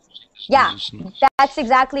it. Yeah, that's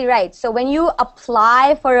exactly right. So when you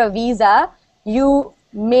apply for a visa, you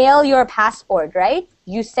mail your passport, right?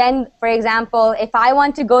 You send, for example, if I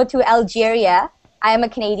want to go to Algeria, I am a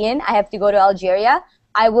Canadian, I have to go to Algeria,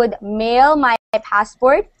 I would mail my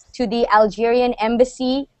passport to the Algerian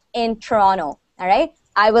embassy in Toronto, all right?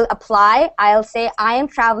 I will apply, I'll say I am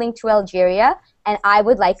traveling to Algeria and I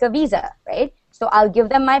would like a visa, right? So I'll give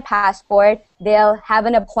them my passport, they'll have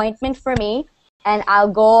an appointment for me, and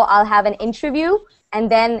I'll have an interview, and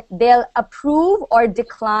then they'll approve or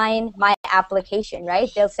decline my application, right?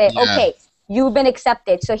 They'll say, okay, you've been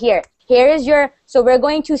accepted. So here is so we're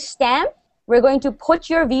going to stamp, we're going to put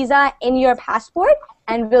your visa in your passport,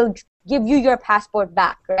 and we'll give you your passport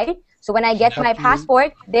back, right? So when I get my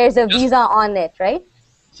passport, there's a visa on it, right?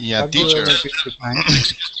 Yeah, teacher.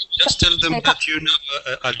 Just tell them that you know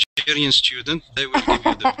an Algerian student. They will give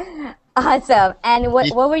you the. Awesome. And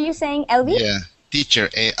what were you saying, Elvi? Yeah, teacher.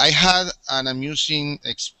 I had an amusing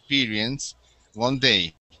experience one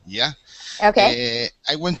day. Yeah. Okay.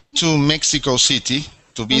 I went to Mexico City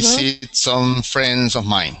to visit some friends of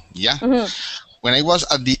mine. Yeah. When I was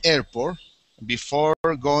at the airport, before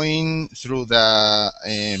going through the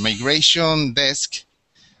migration desk,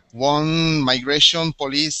 one migration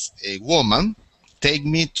police woman take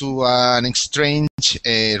me to an strange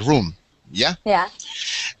room. Yeah. Yeah.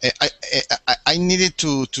 I needed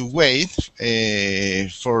to wait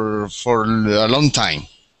for a long time.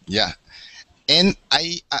 Yeah. And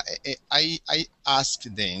I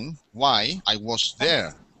asked them why I was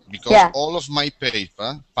there, because all of my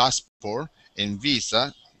paper, passport, and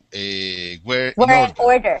visa were in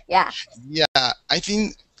order. Yeah. Yeah, I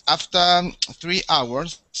think after 3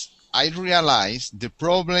 hours, I realized the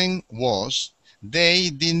problem was they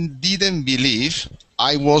didn't believe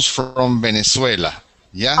I was from Venezuela.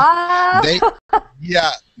 Yeah, they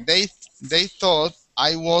yeah they thought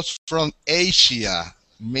I was from Asia,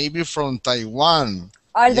 maybe from Taiwan.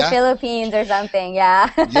 Or the Yeah, Philippines or something, yeah.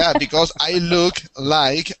 yeah, because I look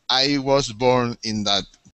like I was born in that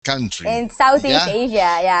country. In Southeast Yeah,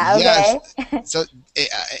 Asia, yeah, yes. okay. So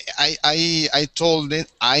I told them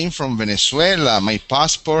I'm from Venezuela. My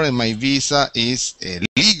passport and my visa is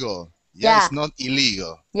legal. Yeah, Yeah. it's not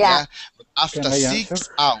illegal. Yeah. Yeah. But after Can I answer? 6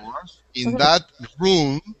 hours in that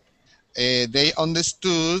room, they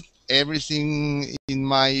understood everything in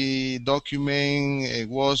my document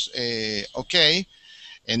was okay,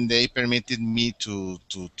 and they permitted me to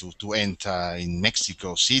enter in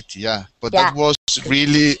Mexico City. Yeah, but Yeah. that was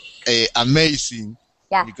really amazing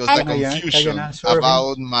Yeah. because And the confusion answer him?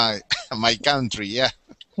 about my my country. Yeah.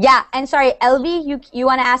 yeah, and sorry, LV, you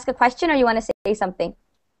want to ask a question or you want to say something?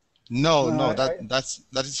 No, No, no,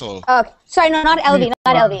 that is all. Okay, sorry, no, not LV,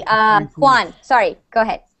 not LV. Juan, sorry, go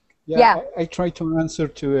ahead. Yeah. I try to answer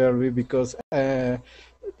too early because,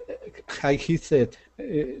 like he said,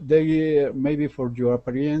 they maybe for your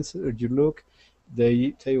appearance or your look,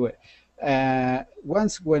 they tell you.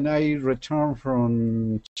 Once when I returned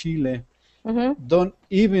from Chile, don't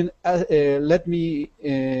even let me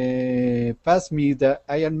pass me that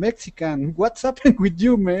I am Mexican. What's happened with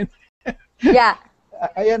you, man? Yeah.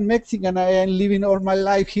 I am Mexican. I am living all my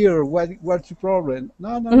life here. What's the problem?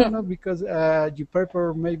 No. Because your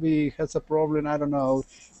paper maybe has a problem. I don't know.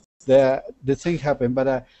 The thing happened,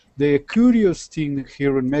 but the curious thing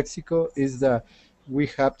here in Mexico is that we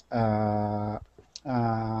have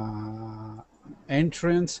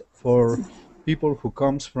entrance for people who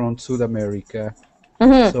comes from South America.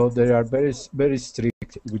 So they are very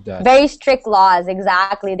strict with that. Very strict laws,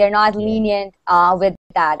 exactly. They're not lenient with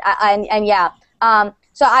that. And yeah.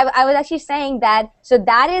 So I was actually saying that, so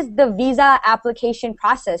that is the visa application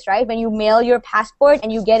process, right? When you mail your passport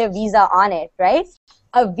and you get a visa on it, right?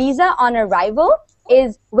 A visa on arrival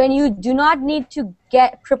is when you do not need to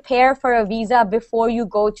prepare for a visa before you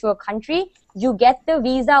go to a country. You get the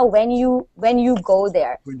visa when you go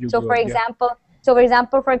there. For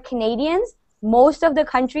example, for Canadians, most of the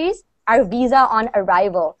countries are visa on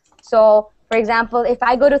arrival. So for example, if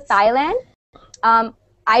I go to Thailand,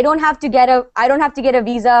 I don't have to get a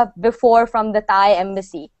visa before from the Thai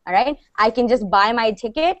embassy. All right, I can just buy my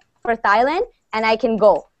ticket for Thailand and I can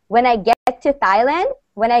go. When I get to Thailand,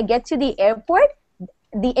 when I get to the airport,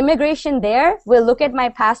 the immigration there will look at my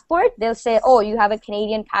passport. They'll say, oh, you have a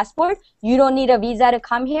Canadian passport. You don't need a visa to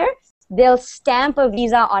come here. They'll stamp a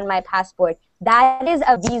visa on my passport. That is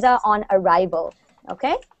a visa on arrival.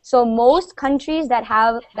 Okay, so most countries that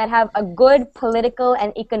have a good political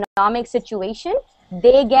and economic situation,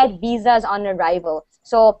 they get visas on arrival.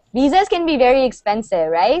 So visas can be very expensive,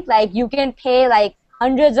 right? Like you can pay like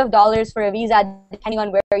hundreds of dollars for a visa depending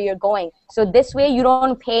on where you're going. So this way you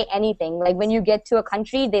don't pay anything. Like when you get to a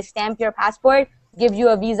country, they stamp your passport, give you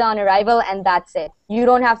a visa on arrival, and that's it. You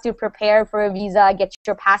don't have to prepare for a visa, get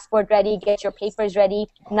your passport ready, get your papers ready,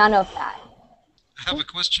 none of that. I have a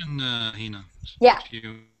question, Hina. Yeah.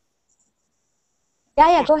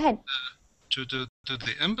 Yeah, go ahead. To the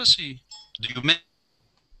embassy, do you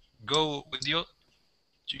go with your?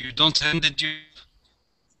 You don't hand it you?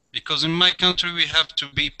 Because in my country we have to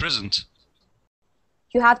be present.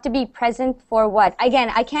 You have to be present for what?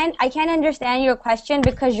 Again, I can't understand your question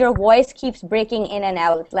because your voice keeps breaking in and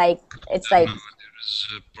out. Like it's like. There is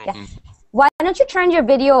a problem. Yeah. Why don't you turn your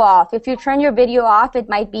video off? If you turn your video off, it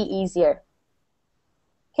might be easier.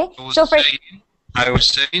 Okay. I was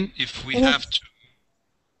saying if we have to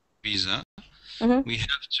visa, we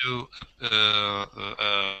have to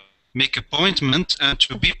make appointment and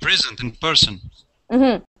to be present in person.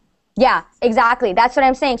 Yeah, exactly. That's what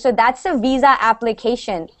I'm saying. So that's a visa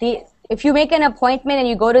application. If you make an appointment and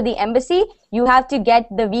you go to the embassy, you have to get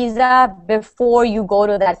the visa before you go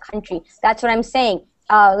to that country. That's what I'm saying.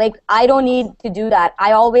 Like I don't need to do that.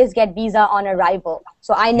 I always get visa on arrival.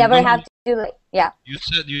 So I never have to do like, yeah.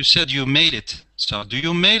 You said you mail it. So do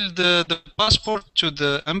you mail the passport to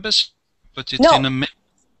the embassy? But it's in a mail.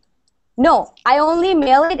 No, I only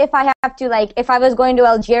mail it if I have to, like, if I was going to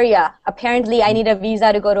Algeria, apparently I need a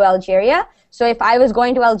visa to go to Algeria. So if I was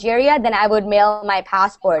going to Algeria, then I would mail my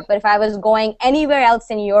passport. But if I was going anywhere else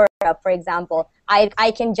in Europe, for example,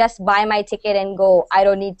 I can just buy my ticket and go. I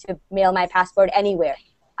don't need to mail my passport anywhere.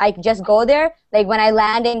 I just go there. Like when I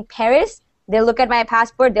land in Paris, they'll look at my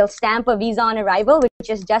passport, they'll stamp a visa on arrival, which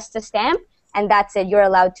is just a stamp, and that's it. You're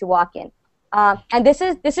allowed to walk in. And this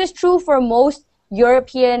is true for most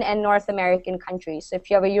European and North American countries. So if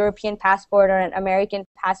you have a European passport or an American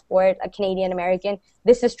passport, a Canadian American,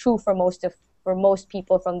 this is true for most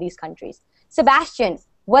people from these countries. Sebastian,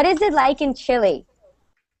 what is it like in Chile?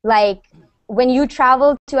 Like when you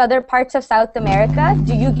travel to other parts of South America,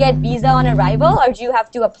 do you get visa on arrival or do you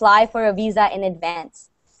have to apply for a visa in advance?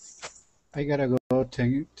 I gotta go.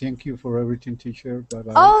 Thank you for everything, teacher. Bye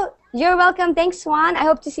bye. Oh, you're welcome. Thanks, Swan. I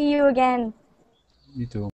hope to see you again. You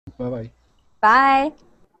too. Bye bye. Bye.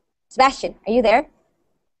 Sebastian, are you there?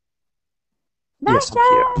 Yes, I'm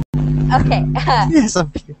here. Okay. Yes,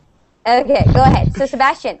 I'm here. Okay, go ahead. So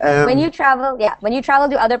Sebastian, when you travel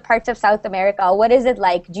to other parts of South America, what is it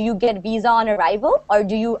like? Do you get visa on arrival or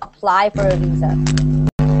do you apply for a visa?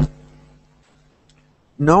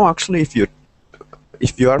 No, actually,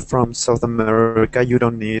 if you are from South America, you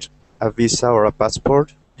don't need a visa or a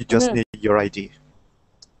passport. You just need your ID.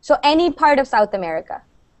 So any part of South America?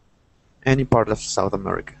 Any part of South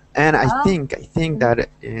America. And I think that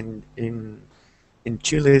in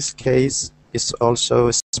Chile's case, it's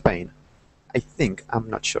also Spain. I think, I'm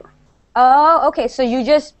not sure. Oh, okay. So you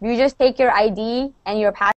just take your ID and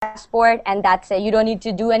your passport and that's it. You don't need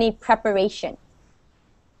to do any preparation.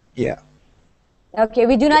 Yeah. Okay,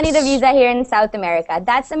 we do not need a visa here in South America.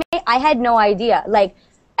 That's amazing. I had no idea. Like,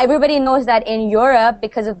 everybody knows that in Europe,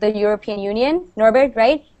 because of the European Union, Norbert,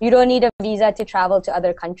 right? You don't need a visa to travel to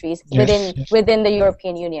other countries within the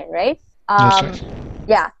European Union, right? Yes.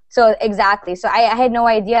 Yeah. So exactly. So I had no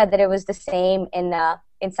idea that it was the same in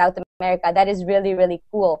South America. That is really, really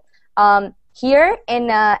cool. Here in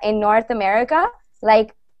North America,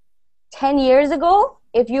 like 10 years ago,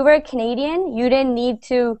 if you were Canadian, you didn't need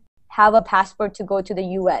to have a passport to go to the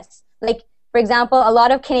US. Like, for example, a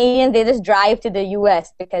lot of Canadians, they just drive to the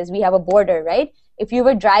US because we have a border, right? If you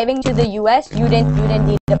were driving to the US, you didn't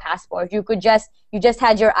need a passport. You just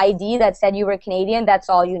had your ID that said you were Canadian. That's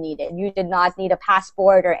all you needed. You did not need a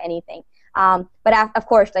passport or anything. But of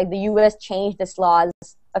course, like the US changed this laws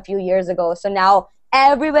a few years ago. So now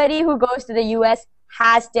everybody who goes to the US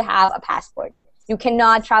has to have a passport. You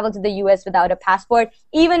cannot travel to the US without a passport,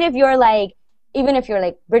 even if you're like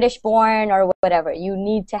British born or whatever. You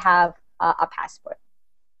need to have a passport.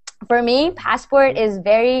 For me, passport is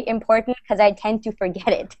very important because I tend to forget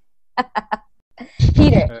it.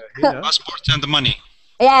 Peter. Passport and the money.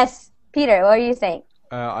 Yes, Peter, what are you saying?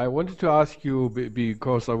 I wanted to ask you,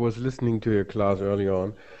 because I was listening to your class early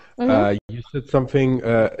on. You said something,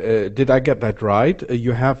 did I get that right?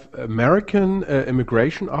 You have American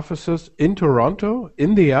immigration officers in Toronto,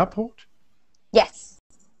 in the airport? Yes.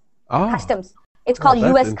 Ah. Customs. It's called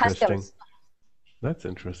U.S. Interesting. Customs. That's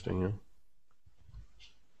interesting, yeah.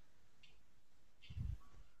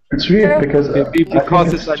 It's weird because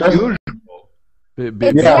it's unusual.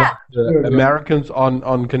 Americans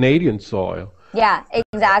on Canadian soil. Yeah,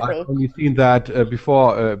 exactly. I've only seen that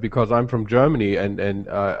before because I'm from Germany, and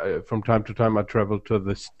from time to time I travel to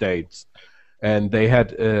the States. And they had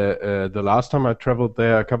the last time I traveled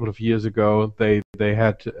there a couple of years ago, they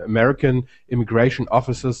had American immigration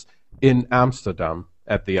officers in Amsterdam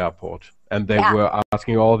at the airport, and they were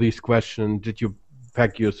asking all these questions. Did you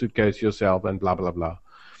pack your suitcase yourself, and blah blah blah.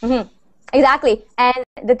 Exactly. And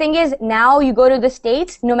the thing is, now you go to the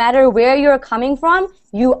States, no matter where you're coming from,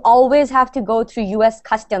 you always have to go through U.S.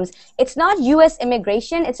 Customs. It's not U.S.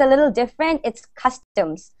 immigration. It's a little different. It's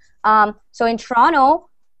customs. So in Toronto,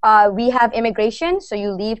 we have immigration. So you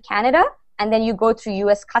leave Canada and then you go through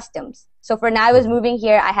U.S. Customs. So for now I was moving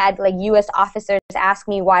here, I had like U.S. officers ask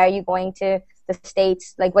me, why are you going to the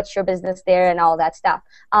States? Like, what's your business there and all that stuff.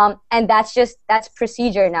 And that's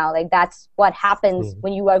procedure now. Like, that's what happens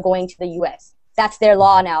when you are going to the U.S. That's their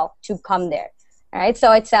law now to come there. All right.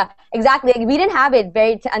 So it's exactly, like, we didn't have it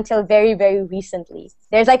until very, very recently.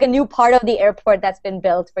 There's like a new part of the airport that's been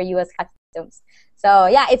built for U.S. Customs. So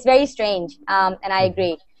yeah, it's very strange. And I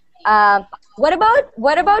agree. What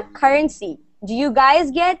about currency? Do you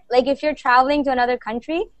guys get, like, if you're traveling to another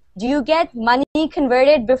country, do you get money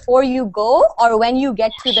converted before you go or when you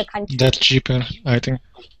get to the country? That's cheaper, I think.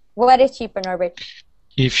 What is cheaper, Norbert?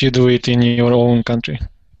 If you do it in your own country.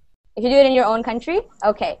 If you do it in your own country?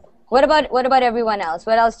 Okay. What about everyone else?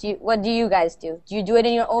 What do you guys do? Do you do it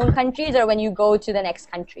in your own countries or when you go to the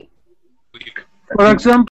next country? For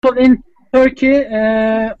example, in Turkey,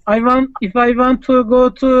 if I want to go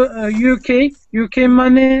to UK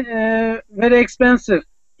money very expensive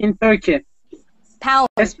in Turkey. Pound.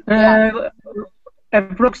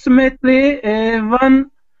 Approximately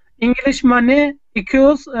 1 English money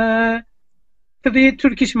equals 3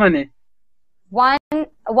 Turkish money.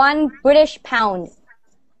 One British pound.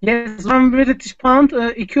 Yes, 1 British pound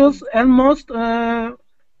equals almost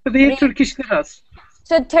 3 Turkish liras.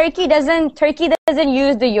 So Turkey doesn't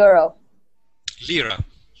use the euro. Lira.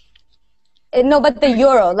 No, but the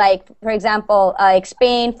euro, like for example, like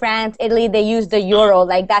Spain, France, Italy, they use the euro,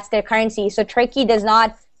 like that's their currency. So Turkey does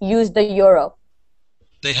not use the euro.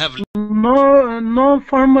 They have no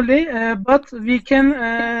formally, but we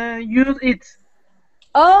can use it.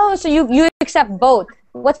 Oh, so you accept both.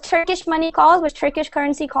 What's Turkish money called? What's Turkish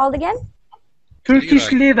currency called again?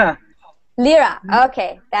 Turkish lira. Lira.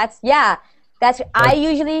 Okay, I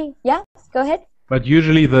usually Go ahead. But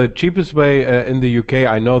usually the cheapest way in the UK,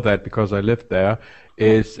 I know that because I lived there,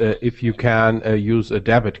 is if you can use a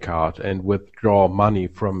debit card and withdraw money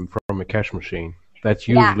from a cash machine. That's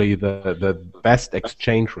usually the best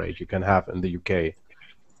exchange rate you can have in the UK.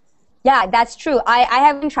 Yeah, that's true. I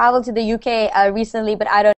haven't traveled to the UK recently, but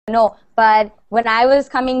I don't know. But when I was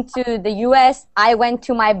coming to the US, I went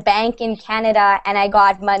to my bank in Canada and I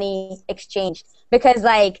got money exchanged. Because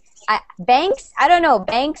banks, I don't know,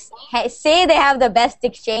 banks say they have the best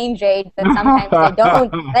exchange rate, but sometimes they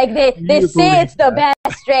don't. Like they say it's the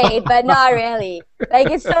best rate, but not really.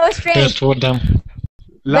 Like it's so strange. Best for them.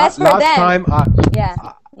 Last time I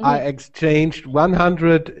Mm-hmm. exchanged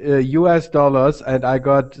 100 US dollars and I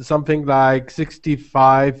got something like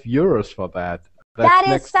 65 euros for that. That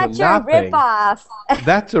is such a ripoff.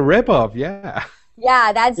 That's a ripoff, yeah.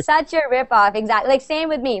 Yeah, that's such a ripoff. Exactly. Like same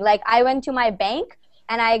with me. Like I went to my bank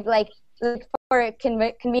and I for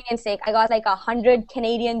convenience sake, I got like 100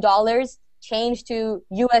 Canadian dollars changed to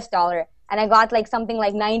US dollar, and I got like something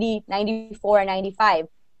like 90, 94, 95.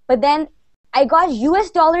 But then I got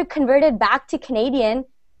US dollar converted back to Canadian,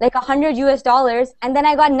 like 100 US dollars, and then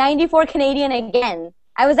I got 94 Canadian again.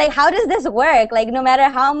 I was like, how does this work? Like no matter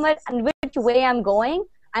how much and which way I'm going,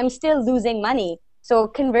 I'm still losing money. So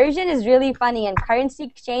conversion is really funny, and currency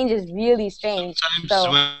exchange is really strange.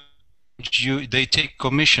 Sometimes when they take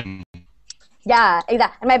commission. Yeah,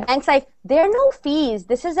 exactly. And my bank's like, there are no fees.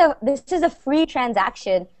 This is a free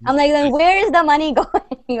transaction. I'm like, then where is the money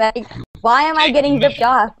going? Like, why am I getting ripped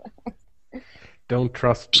off? Don't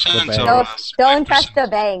trust the banks. Don't trust the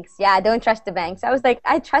banks. Yeah, don't trust the banks. I was like,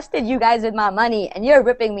 I trusted you guys with my money, and you're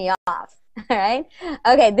ripping me off. All right.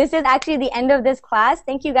 Okay, this is actually the end of this class.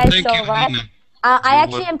 Thank you guys so much. Hina. I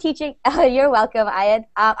actually am teaching. You're welcome, Ayad.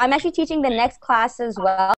 I'm actually teaching the next class as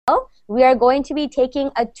well. We are going to be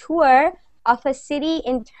taking a tour of a city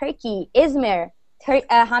in Turkey, Izmir.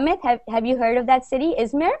 Hamid, have you heard of that city,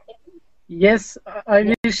 Izmir? Yes,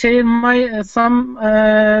 I will share my some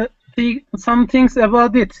things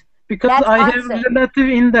about it because That's I have awesome. relative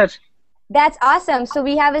in there. That's awesome. So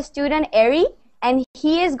we have a student, Ari, and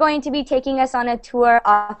he is going to be taking us on a tour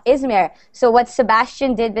of Izmir. So what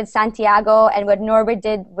Sebastian did with Santiago and what Norbert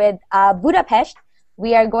did with Budapest,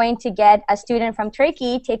 we are going to get a student from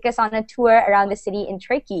Turkey take us on a tour around the city in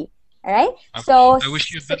Turkey. All right? I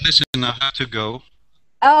wish you could listen. I have to go.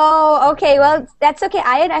 Oh, okay. Well, that's okay,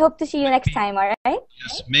 Ayad. I hope to see you next time, all right?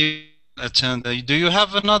 Yes, maybe attend. Do you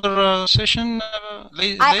have another session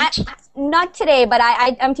late? Not today, but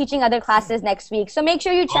I'm teaching other classes next week. So make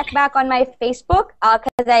sure you check back on my Facebook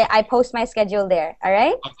because I post my schedule there, all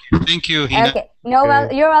right? Okay. Thank you, Hina. Okay. No,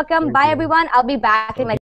 well, you're welcome. Bye, everyone. I'll be back in my